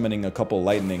summoning a couple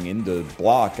lightning into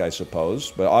block, I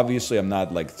suppose. But obviously I'm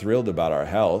not, like, thrilled about our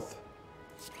health.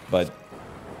 But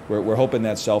We're hoping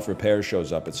that self-repair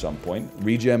shows up at some point.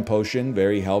 Regen potion,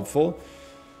 very helpful.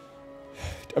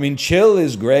 I mean, chill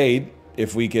is great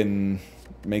if we can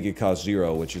make it cost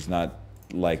 0, which is not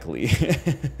likely.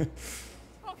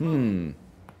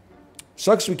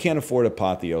 Sucks we can't afford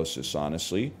Apotheosis,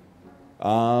 honestly.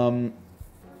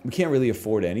 We can't really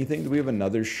afford anything. Do we have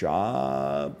another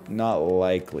shop? Not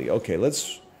likely. Okay,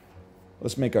 let's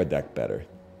make our deck better.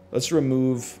 Let's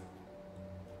remove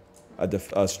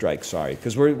a strike, sorry.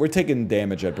 Because we're taking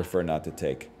damage I'd prefer not to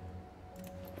take.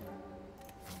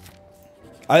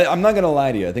 I'm not gonna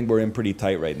lie to you, I think we're in pretty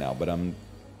tight right now, but I'm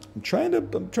trying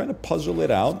to puzzle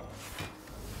it out.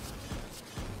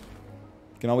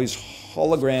 Can always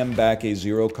hologram back a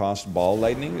 0-cost ball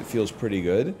lightning. It feels pretty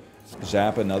good.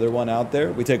 Zap another one out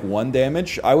there. We take 1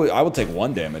 damage. I would take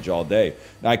 1 damage all day.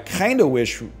 Now I kind of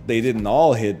wish they didn't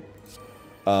all hit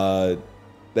the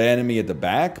enemy at the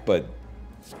back, but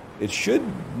it should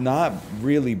not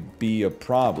really be a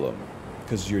problem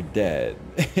because you're dead.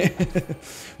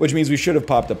 Which means we should have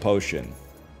popped a potion.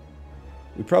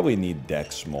 We probably need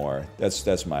Dex more.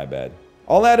 That's my bad.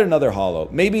 I'll add another Hollow.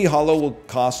 Maybe Hollow will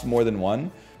cost more than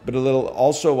 1, but it'll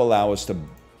also allow us to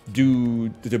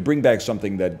bring back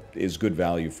something that is good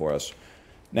value for us.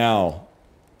 Now,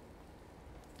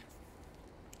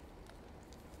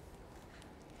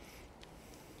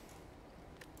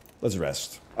 let's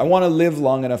rest. I want to live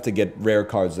long enough to get rare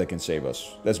cards that can save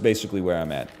us. That's basically where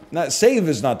I'm at. Not save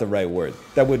is not the right word.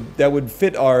 That would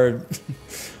fit our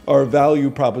our value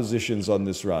propositions on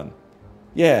this run.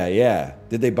 Yeah.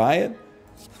 Did they buy it?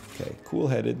 Okay,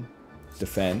 cool-headed.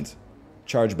 Defend.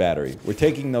 Charge battery. We're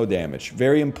taking no damage.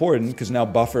 Very important, because now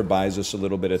buffer buys us a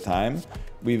little bit of time.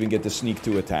 We even get to sneak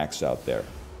 2 attacks out there.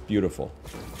 Beautiful.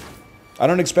 I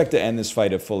don't expect to end this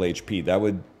fight at full HP. That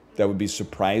would be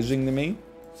surprising to me.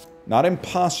 Not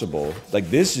impossible. Like,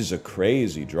 this is a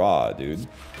crazy draw, dude.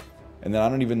 And then I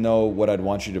don't even know what I'd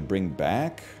want you to bring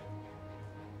back.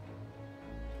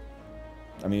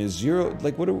 I mean, is 0...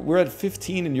 Like, we're at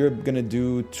 15 and you're going to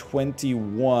do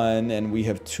 21 and we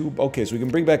have 2... Okay, so we can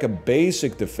bring back a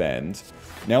basic defend.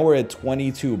 Now we're at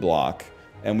 22 block.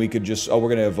 And we could just... Oh, we're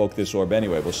going to evoke this orb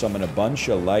anyway. We'll summon a bunch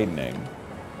of lightning.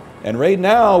 And right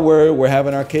now, we're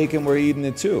having our cake and we're eating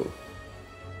it too.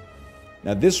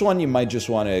 Now, this one, you might just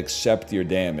want to accept your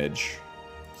damage.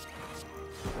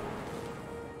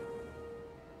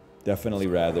 Definitely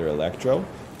rather Electro.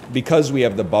 Because we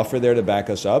have the buffer there to back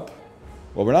us up.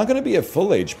 Well, we're not going to be at full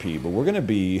HP, but we're going to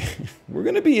be... we're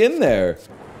going to be in there.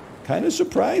 Kind of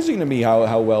surprising to me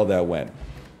how well that went.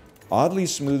 Oddly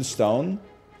smooth stone.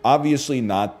 Obviously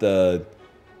not the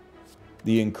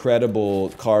incredible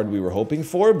card we were hoping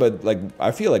for, but like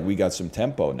I feel like we got some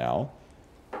tempo now.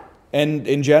 And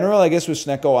in general, I guess with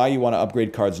Snecko Eye, you want to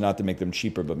upgrade cards not to make them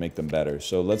cheaper, but make them better.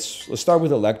 So let's start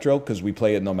with Electro, because we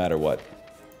play it no matter what.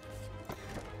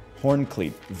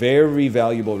 Horncleat. Very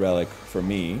valuable relic for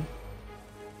me.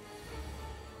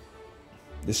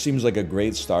 This seems like a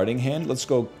great starting hand. Let's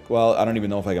go... Well, I don't even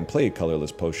know if I can play a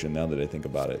colorless potion now that I think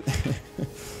about it.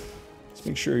 Let's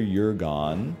make sure you're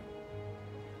gone.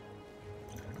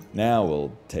 Now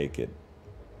we'll take it.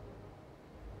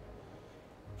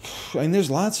 I mean, there's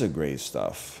lots of great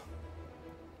stuff.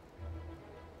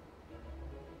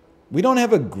 We don't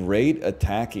have a great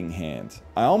attacking hand.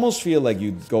 I almost feel like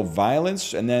you'd go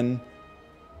Violence and then...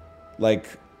 Like...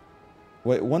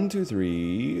 Wait, 1, 2,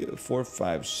 3, 4,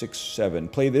 5, 6, 7.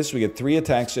 Play this, we get 3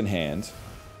 attacks in hand.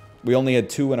 We only had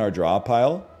 2 in our draw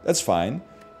pile. That's fine.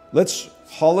 Let's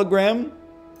hologram.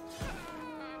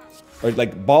 Or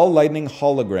like ball lightning,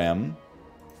 hologram.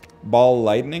 Ball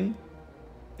lightning.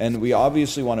 And we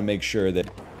obviously want to make sure that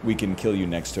we can kill you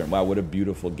next turn. Wow, what a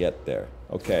beautiful get there.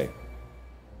 Okay.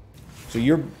 So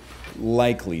you're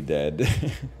likely dead.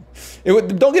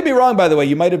 Don't get me wrong, by the way,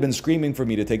 you might have been screaming for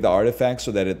me to take the artifact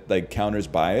so that it like counters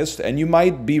biased, and you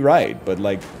might be right, but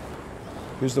like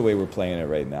here's the way we're playing it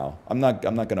right now. I'm not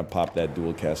gonna pop that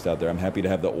dual cast out there. I'm happy to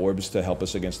have the orbs to help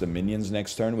us against the minions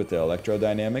next turn with the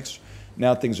electrodynamics.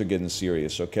 Now things are getting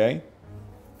serious, okay?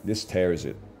 This tears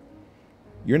it.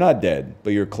 You're not dead,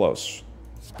 but you're close.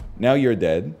 Now you're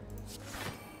dead.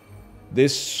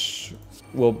 This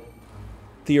will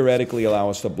theoretically allow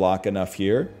us to block enough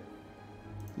here.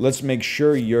 Let's make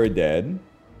sure you're dead.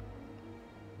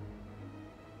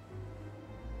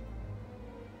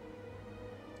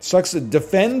 Sucks that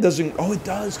defend doesn't... Oh, it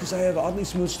does, because I have oddly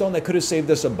smooth stone that could have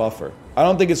saved us a buffer. I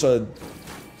don't think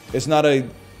it's not a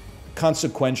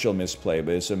consequential misplay,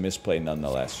 but it's a misplay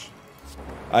nonetheless.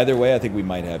 Either way, I think we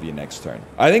might have you next turn.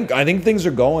 I think things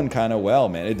are going kind of well,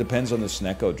 man. It depends on the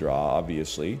Snecko draw,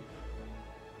 obviously.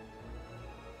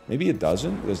 Maybe it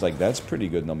doesn't. It's like, that's pretty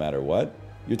good no matter what.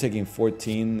 You're taking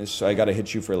 14, so I gotta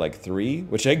hit you for like 3,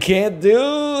 which I can't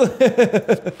do!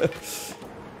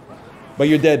 But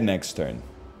you're dead next turn.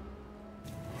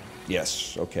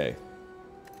 Yes, okay.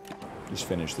 Just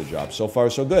finish the job. So far,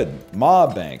 so good.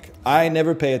 Mob Bank. I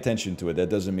never pay attention to it. That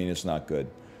doesn't mean it's not good.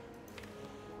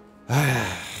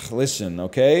 Listen,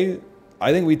 okay?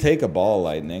 I think we take a Ball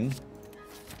Lightning.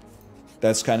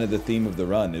 That's kind of the theme of the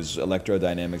run, is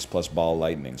Electrodynamics plus Ball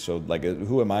Lightning. So, like,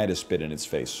 who am I to spit in its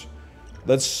face?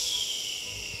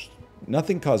 Let's...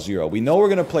 Nothing costs 0. We know we're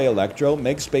going to play Electro.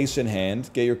 Make space in hand.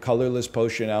 Get your colorless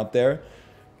potion out there.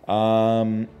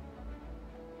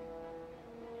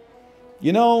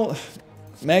 You know,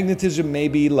 magnetism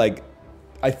maybe, like...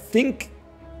 I think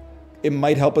it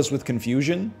might help us with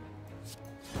confusion.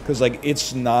 Because, like,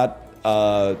 it's not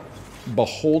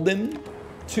beholden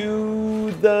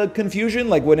to the confusion.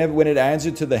 Like, when it adds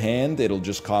it to the hand, it'll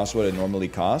just cost what it normally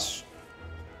costs.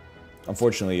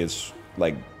 Unfortunately, it's,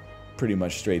 like, pretty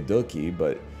much straight dookie,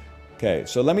 but... Okay,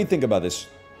 so let me think about this.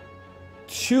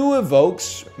 2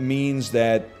 evokes means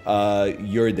that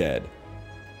you're dead.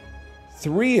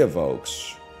 3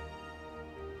 evokes...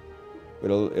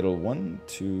 It'll 1,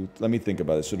 2... Let me think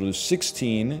about this. So it'll do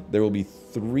 16. There will be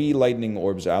 3 lightning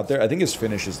orbs out there. I think his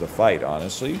finish is the fight,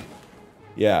 honestly.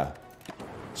 Yeah.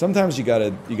 Sometimes you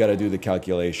gotta do the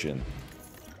calculation.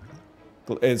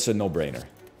 It's a no-brainer.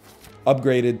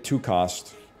 Upgraded, 2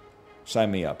 cost.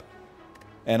 Sign me up.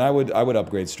 And I would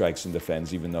upgrade strikes and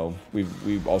defense, even though we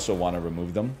also want to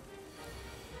remove them.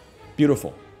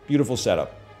 Beautiful. Beautiful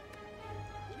setup.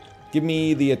 Give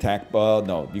me the attack...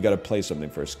 no, you gotta play something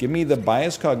first. Give me the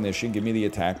Bias Cognition. Give me the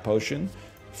attack potion.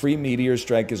 Free Meteor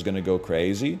Strike is gonna go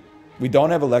crazy. We don't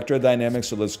have Electrodynamics,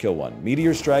 so let's kill one.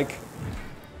 Meteor Strike.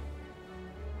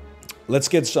 Let's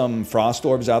get some Frost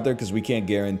Orbs out there, because we can't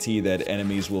guarantee that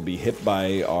enemies will be hit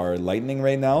by our lightning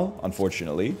right now,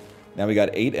 unfortunately. Now we got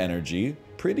 8 energy.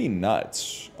 Pretty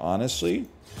nuts, honestly.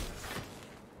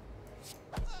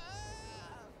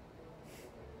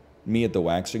 Me at the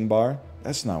waxing bar?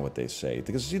 That's not what they say,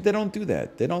 because see, they don't do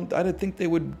that. They don't. I don't think they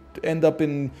would end up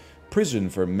in prison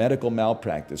for medical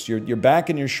malpractice. Your back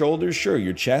and your shoulders, sure.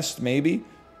 Your chest, maybe.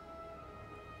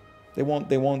 They won't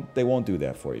do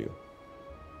that for you.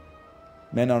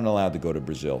 Men aren't allowed to go to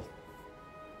Brazil.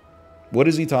 What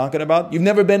is he talking about? You've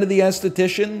never been to the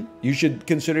esthetician? You should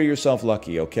consider yourself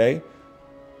lucky, okay?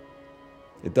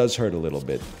 It does hurt a little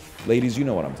bit. Ladies, you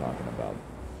know what I'm talking about.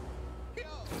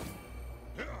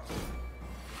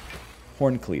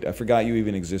 Horncleat, I forgot you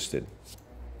even existed.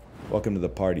 Welcome to the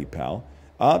party, pal.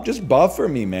 Just buffer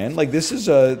me, man. Like, this is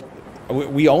a...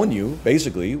 We own you,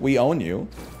 basically. We own you.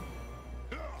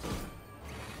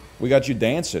 We got you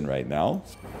dancing right now.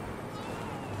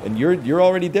 And you're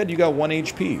already dead. You got 1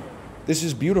 HP. This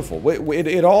is beautiful.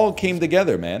 It all came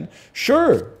together, man.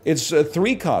 Sure, it's a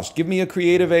 3 cost. Give me a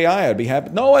creative AI. I'd be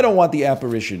happy. No, I don't want the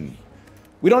apparition.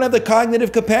 We don't have the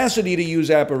cognitive capacity to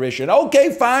use apparition. Okay,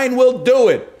 fine, we'll do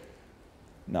it.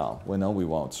 No, well, no, we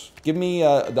won't. Give me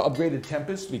the upgraded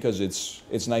Tempest, because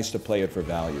it's nice to play it for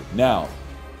value. Now,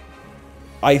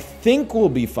 I think we'll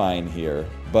be fine here,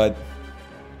 but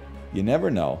you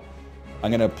never know. I'm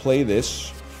going to play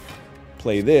this,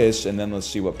 and then let's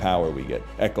see what power we get.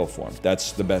 Echo Form.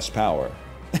 That's the best power.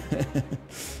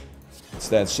 It's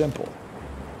that simple.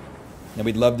 And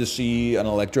we'd love to see an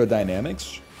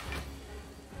Electrodynamics.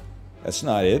 That's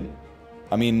not it.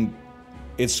 I mean,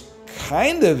 it's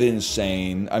kind of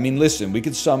insane. I mean, listen, we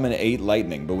could summon 8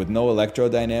 lightning, but with no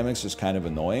Electrodynamics, it's kind of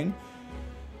annoying.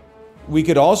 We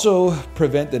could also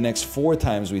prevent the next 4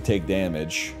 times we take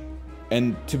damage.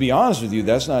 And to be honest with you,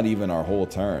 that's not even our whole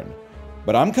turn.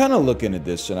 But I'm kind of looking at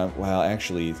this, and well,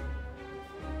 actually,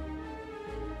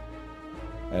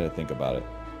 I had to think about it.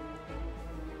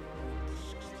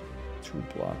 2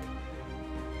 block.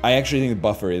 I actually think the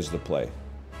buffer is the play.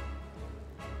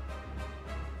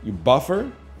 You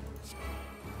buffer,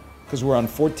 because we're on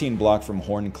 14 block from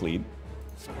Horncleat.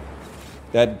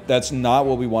 That's not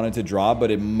what we wanted to draw, but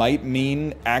it might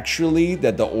mean, actually,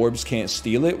 that the orbs can't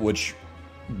steal it, which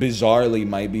bizarrely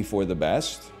might be for the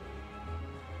best.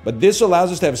 But this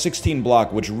allows us to have 16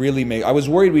 block, which really make... I was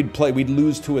worried we'd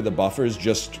lose 2 of the buffers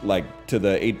just, like, to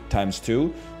the 8 times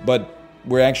 2. But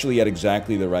we're actually at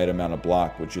exactly the right amount of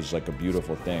block, which is, like, a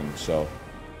beautiful thing. So,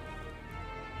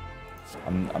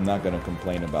 I'm not going to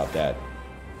complain about that.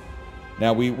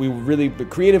 Now, we really...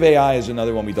 Creative AI is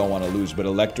another one we don't want to lose, but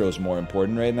Electro is more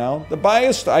important right now. The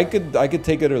Biased, I could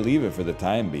take it or leave it for the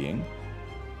time being.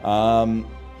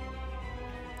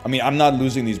 I mean, I'm not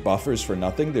losing these buffers for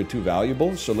nothing. They're too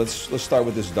valuable. So let's start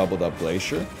with this doubled up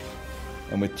Glacier.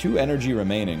 And with 2 energy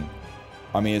remaining,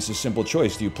 I mean, it's a simple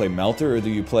choice. Do you play Melter or do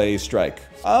you play Strike?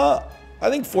 I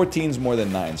think 14's more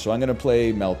than 9, so I'm going to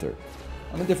play Melter.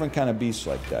 I'm a different kind of beast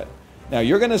like that. Now,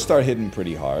 you're going to start hitting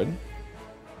pretty hard.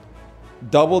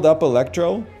 Doubled up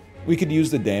Electro. We could use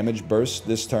the damage burst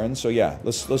this turn, so yeah,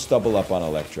 let's double up on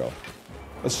Electro.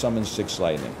 Let's summon 6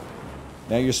 Lightning.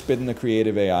 Now you're spitting the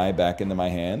Creative AI back into my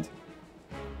hand.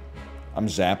 I'm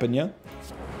zapping you.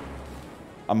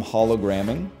 I'm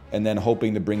hologramming, and then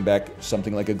hoping to bring back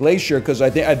something like a Glacier, because I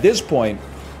think at this point,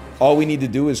 all we need to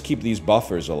do is keep these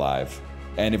buffers alive.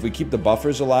 And if we keep the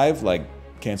buffers alive, like,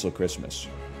 cancel Christmas.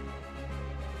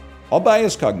 I'll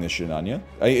bias cognition on you.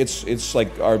 It's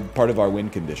like part of our win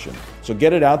condition. So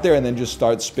get it out there and then just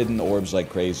start spitting orbs like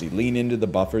crazy. Lean into the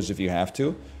buffers if you have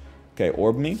to. Okay,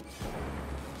 orb me.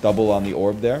 Double on the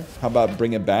orb there. How about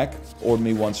bring it back? Orb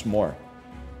me once more.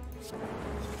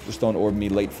 Just don't orb me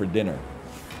late for dinner.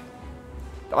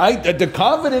 The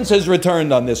confidence has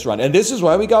returned on this run. And this is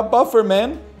why we got buffer,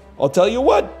 man. I'll tell you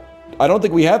what. I don't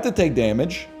think we have to take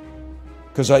damage.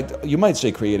 Because you might say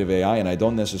Creative AI, and I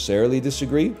don't necessarily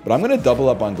disagree, but I'm going to double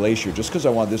up on Glacier just because I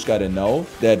want this guy to know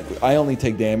that I only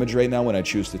take damage right now when I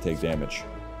choose to take damage.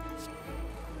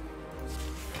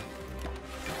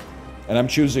 And I'm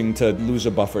choosing to lose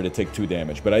a buffer to take 2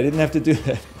 damage, but I didn't have to do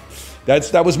that.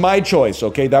 That was my choice,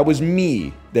 okay? That was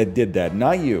me that did that,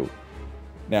 not you.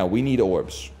 Now, we need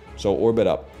orbs, so orb it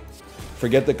up.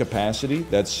 Forget the capacity.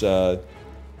 That's, I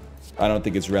don't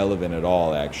think it's relevant at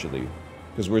all, actually.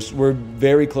 Because we're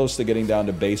very close to getting down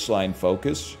to baseline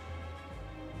focus.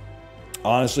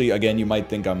 Honestly, again, you might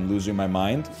think I'm losing my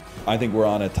mind. I think we're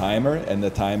on a timer, and the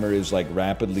timer is, like,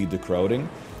 rapidly decroding.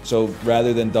 So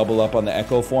rather than double up on the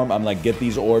Echo form, I'm like, get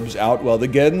these orbs out while the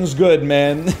getting's good,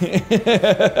 man.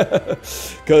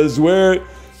 Because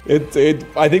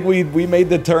I think we made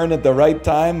the turn at the right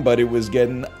time, but it was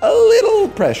getting a little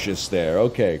precious there.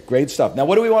 Okay, great stuff. Now,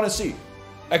 what do we want to see?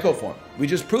 Echo form. We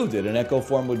just proved it. An Echo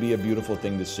form would be a beautiful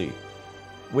thing to see.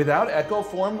 Without Echo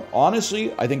form,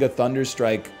 honestly, I think a Thunder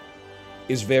Strike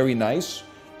is very nice.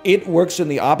 It works in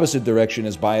the opposite direction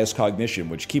as Bias Cognition,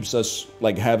 which keeps us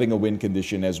like having a win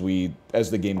condition as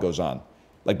the game goes on.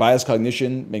 Like Bias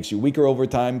Cognition makes you weaker over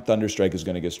time. Thunder Strike is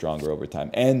going to get stronger over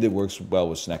time, and it works well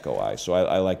with Snecko Eye. So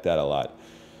I like that a lot.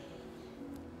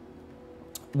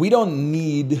 We don't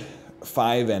need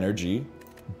 5 energy,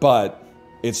 but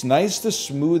it's nice to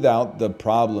smooth out the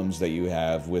problems that you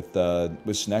have with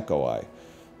Snecko Eye.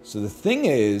 So the thing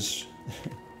is,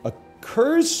 a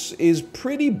curse is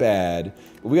pretty bad.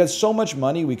 But we got so much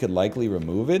money we could likely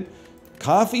remove it.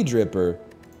 Coffee Dripper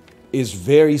is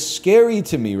very scary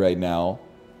to me right now.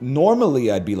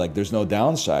 Normally I'd be like, there's no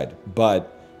downside.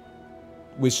 But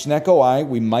with Snecko Eye,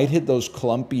 we might hit those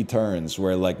clumpy turns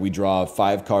where like we draw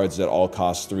 5 cards that all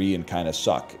cost 3 and kind of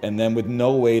suck. And then with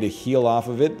no way to heal off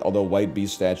of it, although White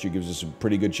Beast statue gives us a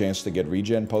pretty good chance to get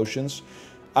regen potions,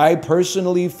 I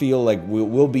personally feel like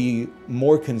we'll be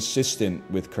more consistent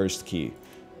with Cursed Key.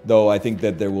 Though I think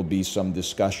that there will be some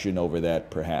discussion over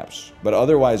that perhaps. But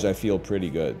otherwise I feel pretty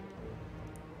good.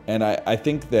 And I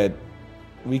think that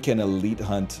we can elite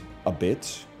hunt a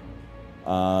bit.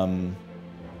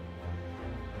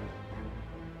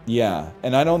 Yeah,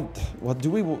 and I don't... Well, do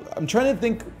we... I'm trying to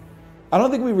think... I don't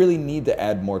think we really need to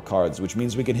add more cards, which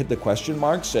means we can hit the question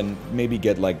marks and maybe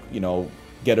get, like, you know,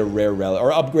 get a rare relic.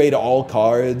 Or upgrade all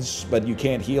cards, but you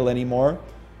can't heal anymore.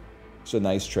 It's a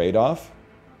nice trade-off.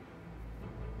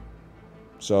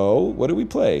 So, what do we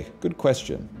play? Good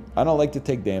question. I don't like to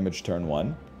take damage turn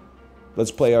 1.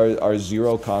 Let's play our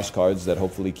 0-cost cards that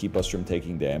hopefully keep us from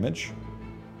taking damage.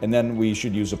 And then we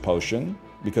should use a potion,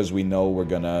 because we know we're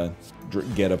gonna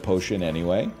get a potion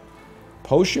anyway.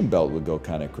 Potion Belt would go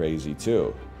kind of crazy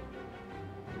too.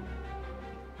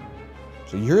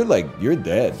 So you're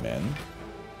dead, man.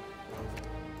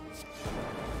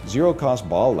 0-cost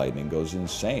Ball Lightning goes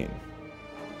insane.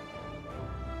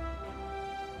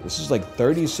 This is like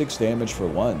 36 damage for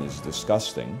 1 is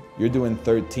disgusting. You're doing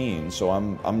 13, so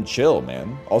I'm chill,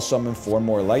 man. I'll summon 4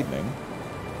 more lightning.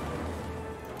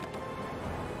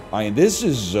 I mean, this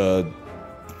is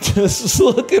this is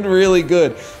looking really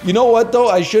good. You know what though?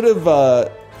 I should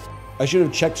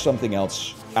have checked something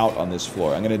else out on this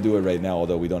floor. I'm gonna do it right now,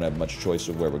 although we don't have much choice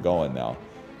of where we're going now.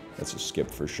 That's a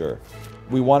skip for sure.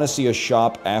 We want to see a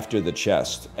shop after the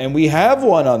chest. And we have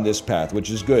one on this path, which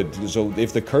is good. So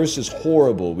if the curse is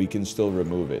horrible, we can still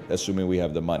remove it, assuming we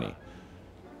have the money.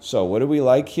 So what do we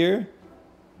like here?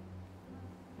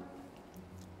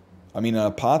 I mean,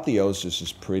 Apotheosis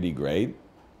is pretty great.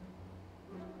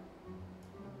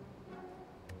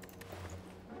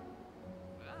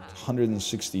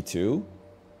 $162.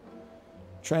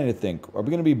 Trying to think. Are we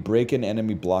going to be breaking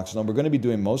enemy blocks? No, we're going to be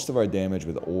doing most of our damage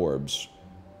with orbs.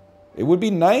 It would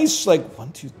be nice, like,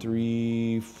 1, 2,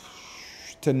 3,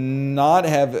 to not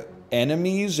have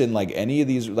enemies in, like, any of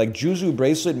these. Like, Juzu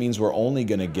Bracelet means we're only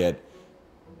going to get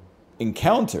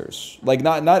encounters. Like,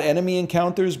 not enemy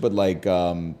encounters, but, like,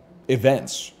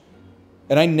 events.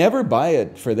 And I never buy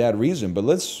it for that reason, but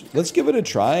let's give it a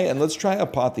try, and let's try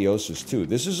Apotheosis, too.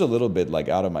 This is a little bit, like,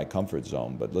 out of my comfort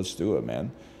zone, but let's do it,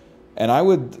 man. And I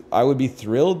would be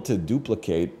thrilled to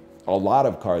duplicate a lot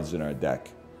of cards in our deck.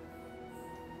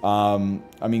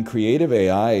 I mean, Creative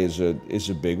AI is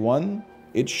a big one.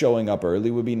 It showing up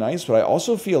early would be nice, but I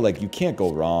also feel like you can't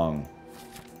go wrong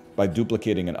by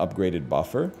duplicating an upgraded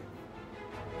buffer.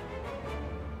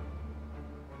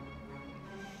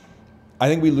 I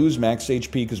think we lose max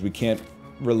HP because we can't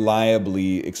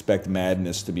reliably expect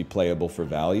Madness to be playable for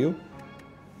value.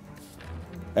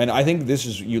 And I think this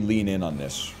is, you lean in on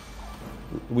this.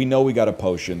 We know we got a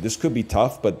potion. This could be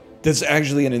tough, but that's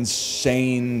actually an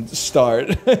insane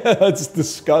start. That's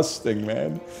disgusting,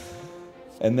 man.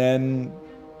 And then,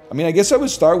 I mean, I guess I would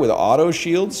start with auto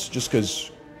shields just because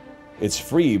it's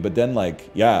free, but then, like,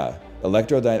 yeah,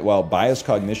 bias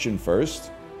cognition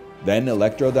first, then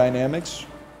electrodynamics,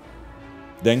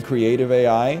 then creative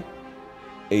AI,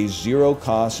 a zero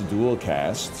cost dual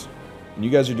cast. And you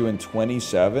guys are doing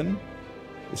 27.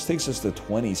 This takes us to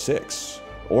 26.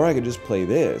 Or I could just play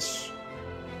this.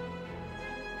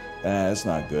 That's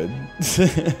not good.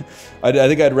 I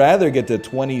think I'd rather get to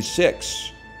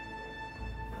 26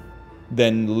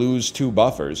 than lose 2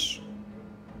 buffers.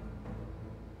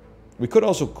 We could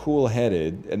also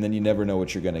cool-headed, and then you never know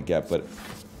what you're going to get, but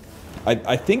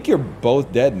I think you're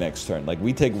both dead next turn. Like,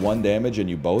 we take 1 damage and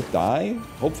you both die.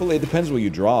 Hopefully, it depends what you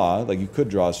draw. Like, you could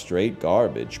draw straight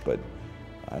garbage, but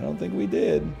I don't think we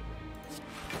did.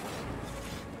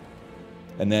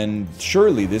 And then,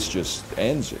 surely this just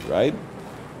ends it, right?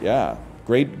 Yeah,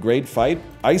 great fight.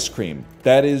 Ice Cream.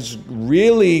 That is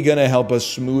really gonna help us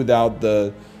smooth out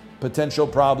the potential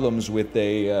problems with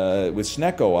with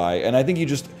Snecko Eye. And I think you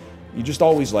just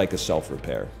always like a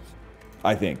self-repair.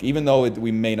 I think, even though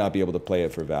we may not be able to play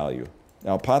it for value.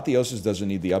 Now, Apotheosis doesn't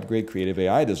need the upgrade. Creative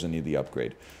AI doesn't need the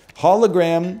upgrade.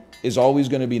 Hologram is always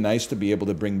going to be nice to be able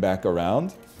to bring back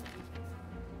around.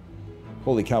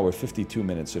 Holy cow, we're 52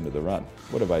 minutes into the run.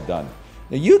 What have I done?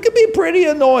 Now, you can be pretty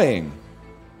annoying.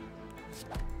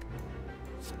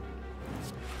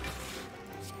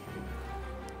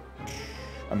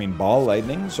 I mean, Ball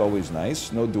Lightning is always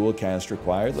nice. No dual cast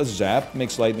required. Let's zap.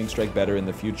 Makes Lightning Strike better in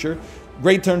the future.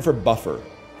 Great turn for Buffer.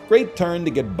 Great turn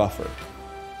to get Buffer.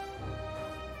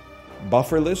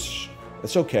 Bufferless.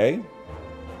 It's okay.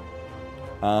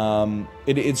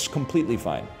 It's completely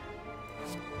fine.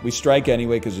 We strike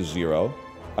anyway because of 0.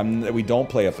 We don't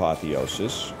play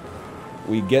Apotheosis.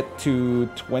 We get to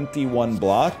 21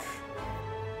 block,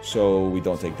 so we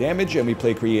don't take damage, and we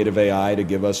play Creative AI to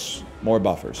give us more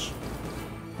buffers.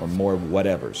 Or more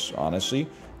whatevers, honestly.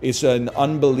 It's an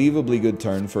unbelievably good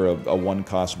turn for a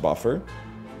 1-cost buffer.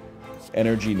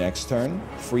 Energy next turn.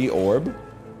 Free orb.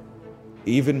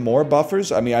 Even more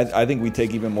buffers? I mean, I think we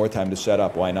take even more time to set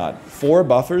up. Why not? 4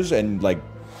 buffers and, like...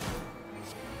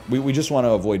 We just want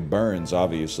to avoid burns,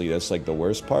 obviously. That's, like, the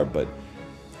worst part, but...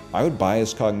 I would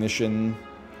bias cognition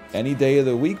any day of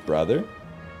the week, brother.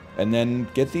 And then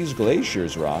get these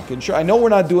glaciers rocking. Sure, I know we're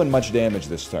not doing much damage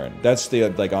this turn. That's the,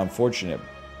 like, unfortunate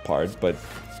part, but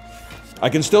I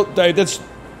can still... That's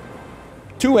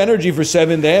 2 energy for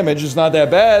 7 damage. It's not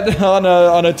that bad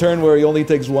on a turn where he only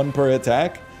takes 1 per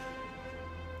attack.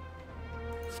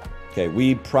 Okay,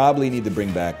 we probably need to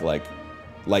bring back, like,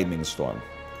 Lightning Storm.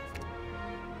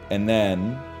 And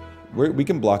then we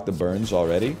can block the burns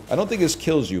already. I don't think this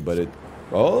kills you, but it...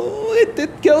 Oh,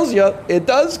 it kills you. It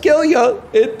does kill you.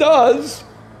 It does.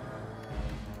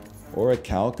 Or a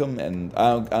Calcum, and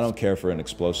I don't care for an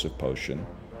explosive potion.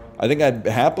 I think I'd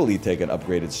happily take an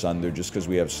upgraded Sunder just because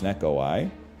we have Snecko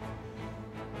Eye.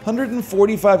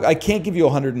 145... I can't give you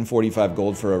 145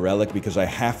 gold for a relic because I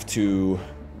have to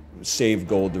save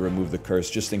gold to remove the curse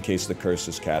just in case the curse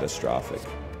is catastrophic.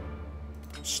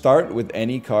 Start with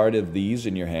any card of these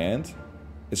in your hand.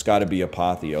 It's got to be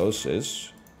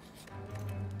Apotheosis.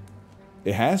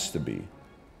 It has to be.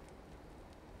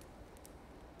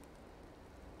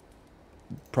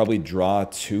 Probably draw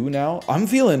 2 now. I'm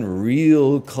feeling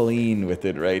real clean with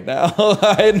it right now.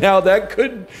 Now that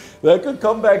could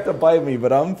come back to bite me,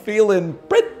 but I'm feeling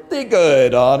pretty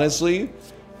good, honestly.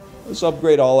 Let's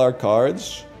upgrade all our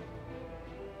cards.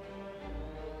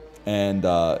 And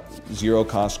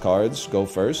 0-cost cards go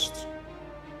first.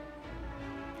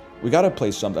 We gotta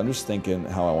play something. I'm just thinking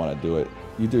how I want to do it.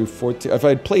 You do 14. If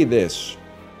I'd play this,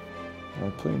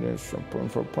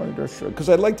 Because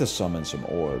I'd like to summon some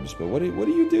orbs, but what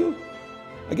do you do?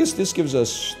 I guess this gives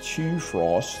us 2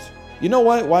 frost. You know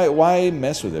what? Why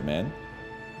mess with it, man?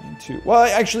 Well,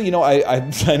 actually, you know,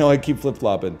 I know I keep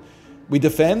flip-flopping. We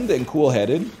defend and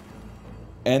cool-headed,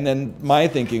 and then my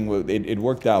thinking, it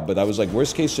worked out, but I was like,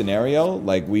 worst-case scenario,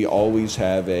 like, we always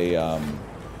have a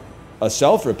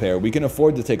self-repair. We can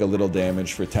afford to take a little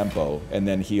damage for tempo, and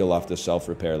then heal off the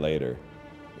self-repair later.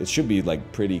 It should be,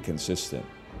 like, pretty consistent.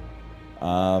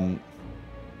 I mean,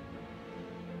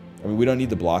 we don't need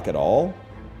to block at all.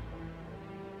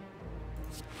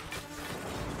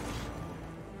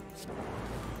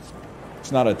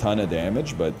 It's not a ton of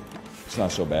damage, but it's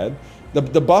not so bad.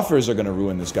 The buffers are going to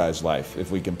ruin this guy's life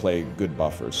if we can play good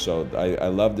buffers. So I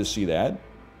love to see that.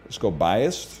 Let's go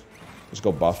biased. Let's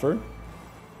go buffer.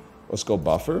 Let's go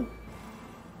buffer.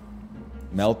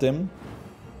 Melt him.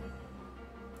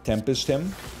 Tempest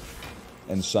him.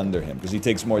 And sunder him. Because he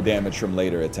takes more damage from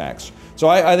later attacks. So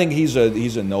I think he's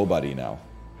a nobody now.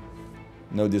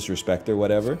 No disrespect or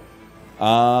whatever.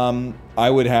 I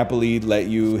would happily let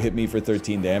you hit me for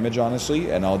 13 damage, honestly,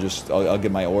 and I'll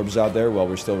get my orbs out there while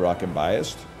we're still rocking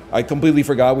biased. I completely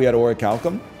forgot we had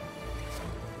Orichalcum.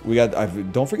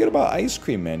 Don't forget about Ice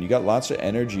Cream, man. You got lots of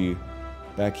energy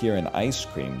back here in Ice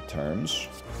Cream terms.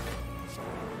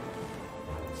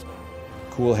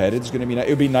 Cool-headed's gonna be nice. It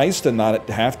would be nice to not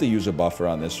have to use a buffer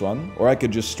on this one, or I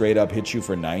could just straight up hit you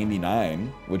for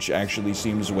 99, which actually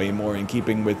seems way more in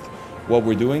keeping with what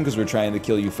we're doing, because we're trying to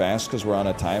kill you fast because we're on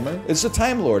a timer. It's a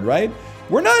Time Lord, right?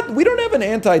 We don't have an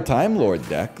anti-Time Lord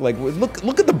deck. Like,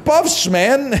 look at the buffs,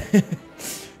 man.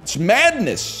 It's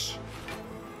madness.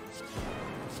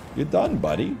 You're done,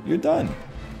 buddy. You're done.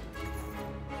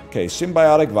 Okay,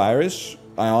 Symbiotic Virus.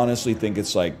 I honestly think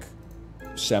it's like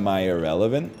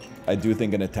semi-irrelevant. I do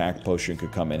think an attack potion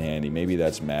could come in handy. Maybe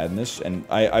that's madness. And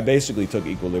I basically took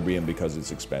Equilibrium because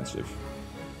it's expensive.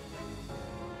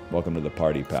 Welcome to the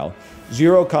party, pal.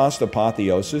 Zero cost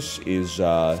Apotheosis is,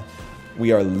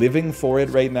 we are living for it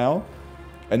right now.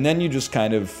 And then you just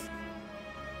kind of...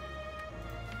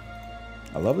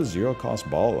 I love the zero cost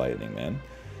Ball Lightning, man.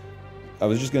 I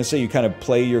was just going to say, you kind of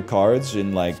play your cards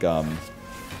in, like,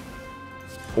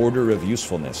 order of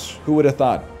usefulness. Who would have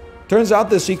thought? Turns out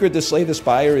the secret to Slay the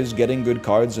Spire is getting good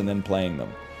cards and then playing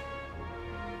them.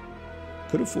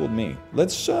 Could have fooled me.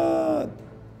 Let's, I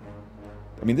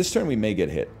mean, this turn we may get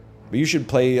hit. But you should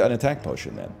play an attack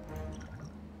potion then.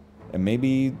 And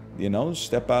maybe, you know,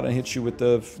 step out and hit you with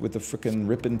the frickin'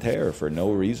 Rip and Tear for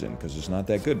no reason, because it's not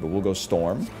that good. But we'll go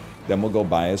Storm, then we'll go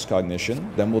Bias Cognition,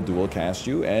 then we'll dual cast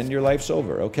you, and your life's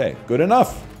over. Okay, good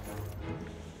enough.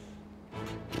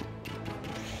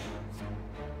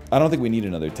 I don't think we need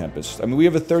another Tempest. I mean, we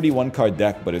have a 31 card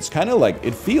deck, but it's kind of like,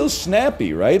 it feels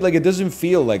snappy, right? Like, it doesn't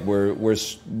feel like we're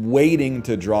waiting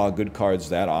to draw good cards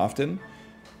that often.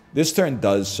 This turn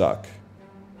does suck.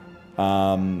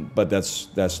 But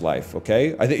that's life,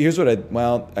 okay? I think, here's what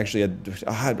well, actually,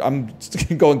 I'm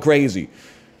going crazy.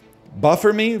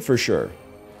 Buffer me, for sure.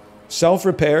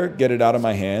 Self-repair, get it out of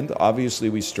my hand. Obviously,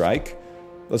 we strike.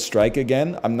 Let's strike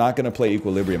again. I'm not going to play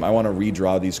Equilibrium. I want to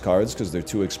redraw these cards because they're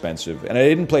too expensive. And I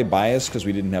didn't play Bias because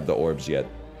we didn't have the orbs yet.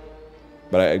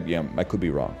 But I could be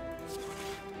wrong.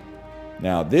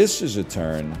 Now, this is a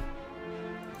turn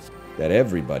that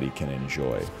everybody can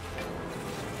enjoy.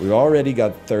 We've already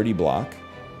got 30 block.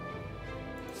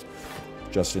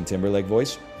 Justin Timberlake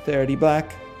voice. 30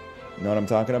 black. You know what I'm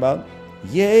talking about?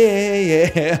 Yeah.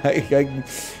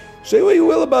 Say what you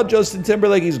will about Justin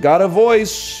Timberlake. He's got a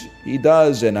voice. He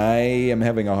does, and I am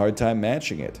having a hard time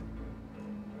matching it.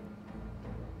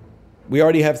 We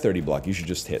already have 30 block. You should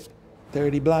just hit.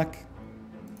 30 block.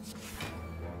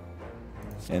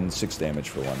 And 6 damage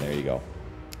for 1. There you go.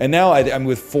 And now I'm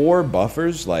with 4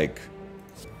 buffers, like...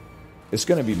 It's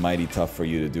going to be mighty tough for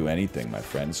you to do anything, my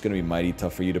friend. It's going to be mighty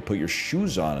tough for you to put your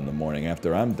shoes on in the morning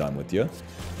after I'm done with you.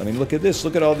 I mean, look at this.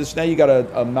 Look at all this. Now you got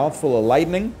a mouthful of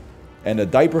lightning and a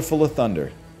diaper full of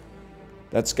thunder.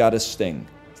 That's got to sting.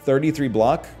 33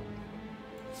 block.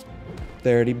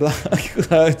 30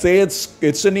 block. I'd say it's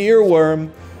an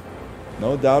earworm.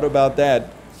 No doubt about that.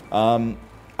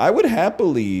 I would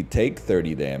happily take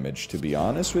 30 damage, to be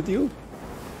honest with you.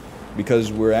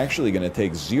 Because we're actually going to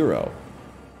take 0.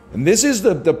 And this is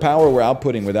the power we're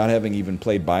outputting without having even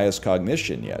played Bias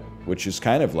Cognition yet, which is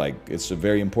kind of like, it's a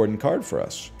very important card for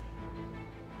us.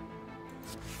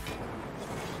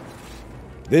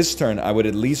 This turn, I would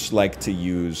at least like to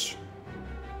use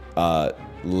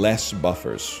less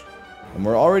buffers. And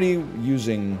we're already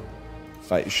using,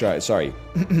 sorry,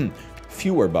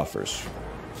 fewer buffers.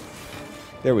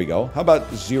 There we go. How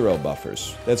about 0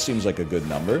 buffers? That seems like a good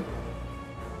number.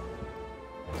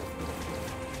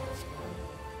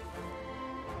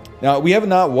 Now, we have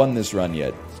not won this run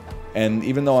yet. And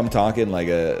even though I'm talking like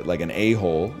an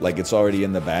a-hole, like it's already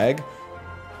in the bag,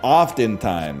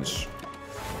 oftentimes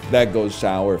that goes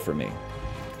sour for me.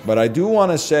 But I do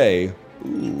want to say,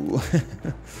 ooh,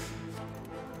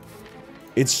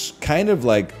 it's kind of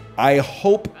like, I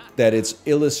hope that it's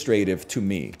illustrative to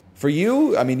me. For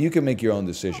you, I mean, you can make your own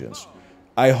decisions.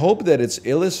 I hope that it's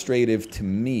illustrative to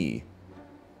me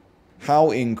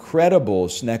how incredible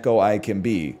Snecko Eye can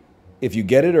be if you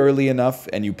get it early enough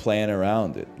and you plan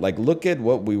around it. Like, look at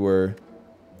what we were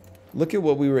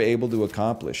able to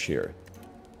accomplish here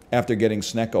after getting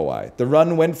Snecko Eye. The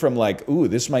run went from like, ooh,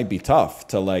 this might be tough,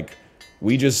 to like,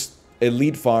 we just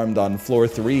elite farmed on floor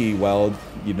 3 while,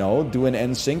 you know, doing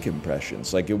NSYNC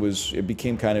impressions. Like, it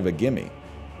became kind of a gimme.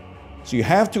 So you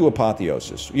have to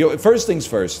apotheosis. You know, first things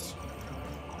first.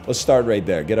 Let's start right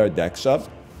there. Get our decks up.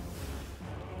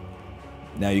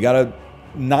 Now you gotta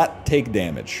not take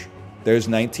damage. There's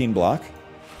 19 block.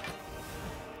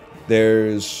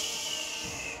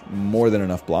 There's more than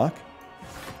enough block.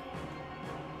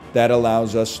 That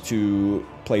allows us to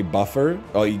play buffer.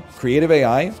 Oh, creative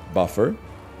AI, buffer.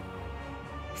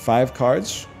 5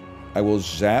 cards. I will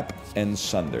zap and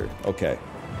sunder. Okay.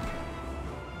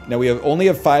 Now we only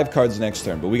have 5 cards next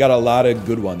turn, but we got a lot of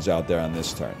good ones out there on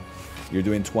this turn. You're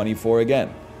doing 24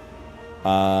 again.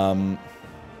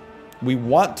 We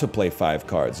want to play 5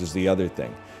 cards is the other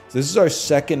thing. So this is our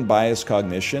second bias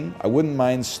cognition. I wouldn't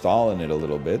mind stalling it a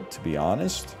little bit, to be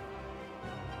honest.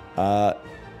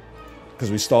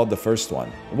 Because we stalled the first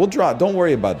one. We'll draw. Don't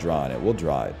worry about drawing it. We'll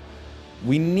draw it.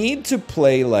 We need to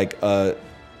play like a...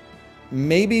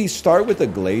 Maybe start with a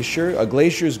Glacier. A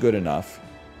Glacier is good enough.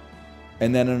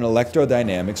 And then an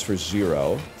Electrodynamics for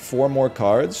 0. 4 more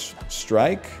cards.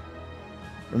 Strike.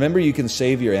 Remember, you can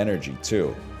save your energy,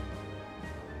 too.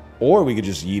 Or we could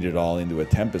just yeet it all into a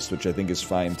Tempest, which I think is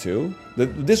fine, too.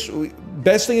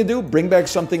 Best thing to do, bring back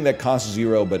something that costs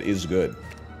 0 but is good.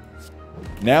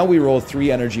 Now we roll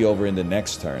 3 energy over into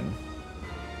next turn.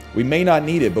 We may not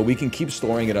need it, but we can keep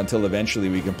storing it until eventually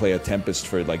we can play a Tempest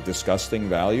for, like, disgusting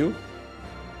value.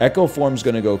 Echo Form's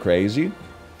gonna go crazy.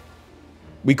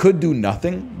 We could do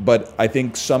nothing, but I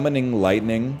think summoning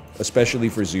Lightning, especially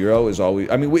for 0, is always...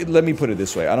 I mean, let me put it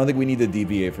this way. I don't think we need to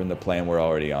deviate from the plan we're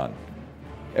already on.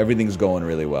 Everything's going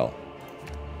really well.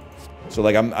 So,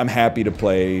 like, I'm happy to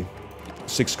play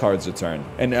 6 cards a turn.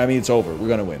 And, I mean, it's over. We're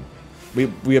gonna win.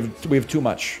 We have too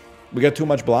much. We got too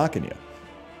much blocking you.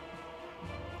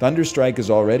 Thunderstrike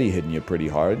is already hitting you pretty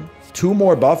hard. 2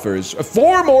 more buffers.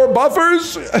 4 more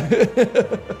buffers?!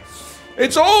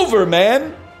 It's over,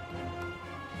 man!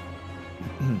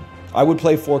 I would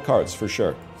play 4 cards, for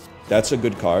sure. That's a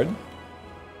good card.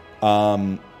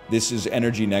 This is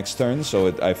energy next turn,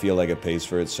 so I feel like it pays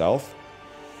for itself.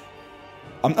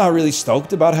 I'm not really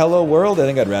stoked about Hello World. I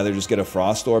think I'd rather just get a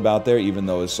Frost Orb out there, even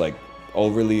though it's, like,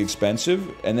 overly expensive.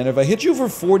 And then if I hit you for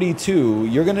 42,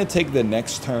 you're gonna take the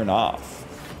next turn off.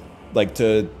 Like,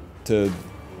 to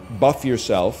buff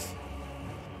yourself.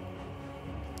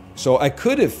 So I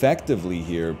could effectively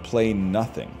here play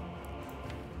nothing.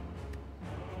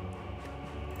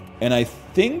 And I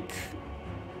think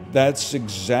that's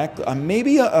exactly...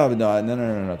 maybe...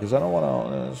 no, because I don't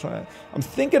want to... I'm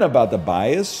thinking about the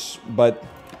bias, but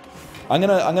I'm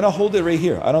gonna hold it right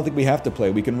here. I don't think we have to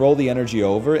play. We can roll the energy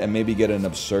over and maybe get an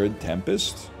absurd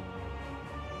Tempest.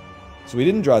 So we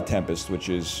didn't draw Tempest, which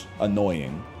is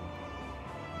annoying.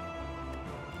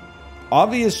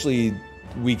 Obviously,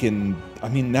 we can... I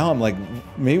mean, now I'm like,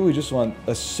 maybe we just want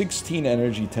a 16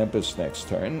 energy Tempest next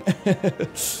turn.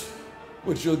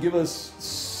 Which will give us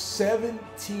 17...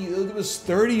 It'll give us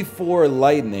 34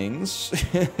 lightnings.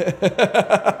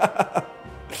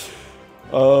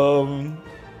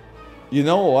 You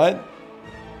know what?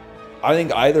 I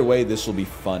think either way, this will be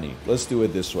funny. Let's do it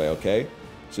this way, okay?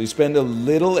 So you spend a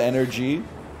little energy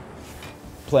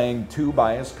playing 2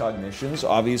 bias cognitions.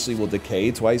 Obviously, will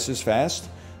decay twice as fast.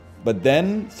 But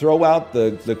then throw out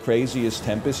the craziest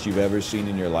Tempest you've ever seen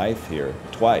in your life here.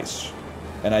 Twice.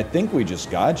 And I think we just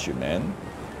got you, man.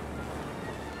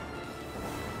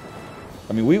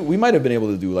 I mean, we might have been able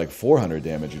to do like 400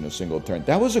 damage in a single turn.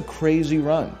 That was a crazy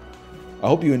run. I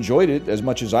hope you enjoyed it as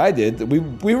much as I did.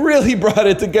 We really brought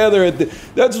it together.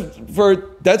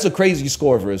 That's a crazy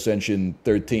score for Ascension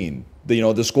 13. You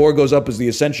know, the score goes up as the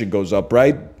Ascension goes up,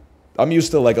 right? I'm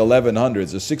used to like 1100s.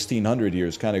 The 1600 here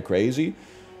is kind of crazy.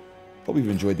 Hope you've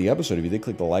enjoyed the episode. If you did,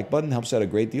 click the like button. Helps out a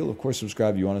great deal. Of course,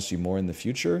 subscribe if you want to see more in the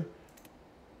future.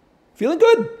 Feeling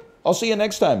good. I'll see you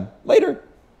next time. Later.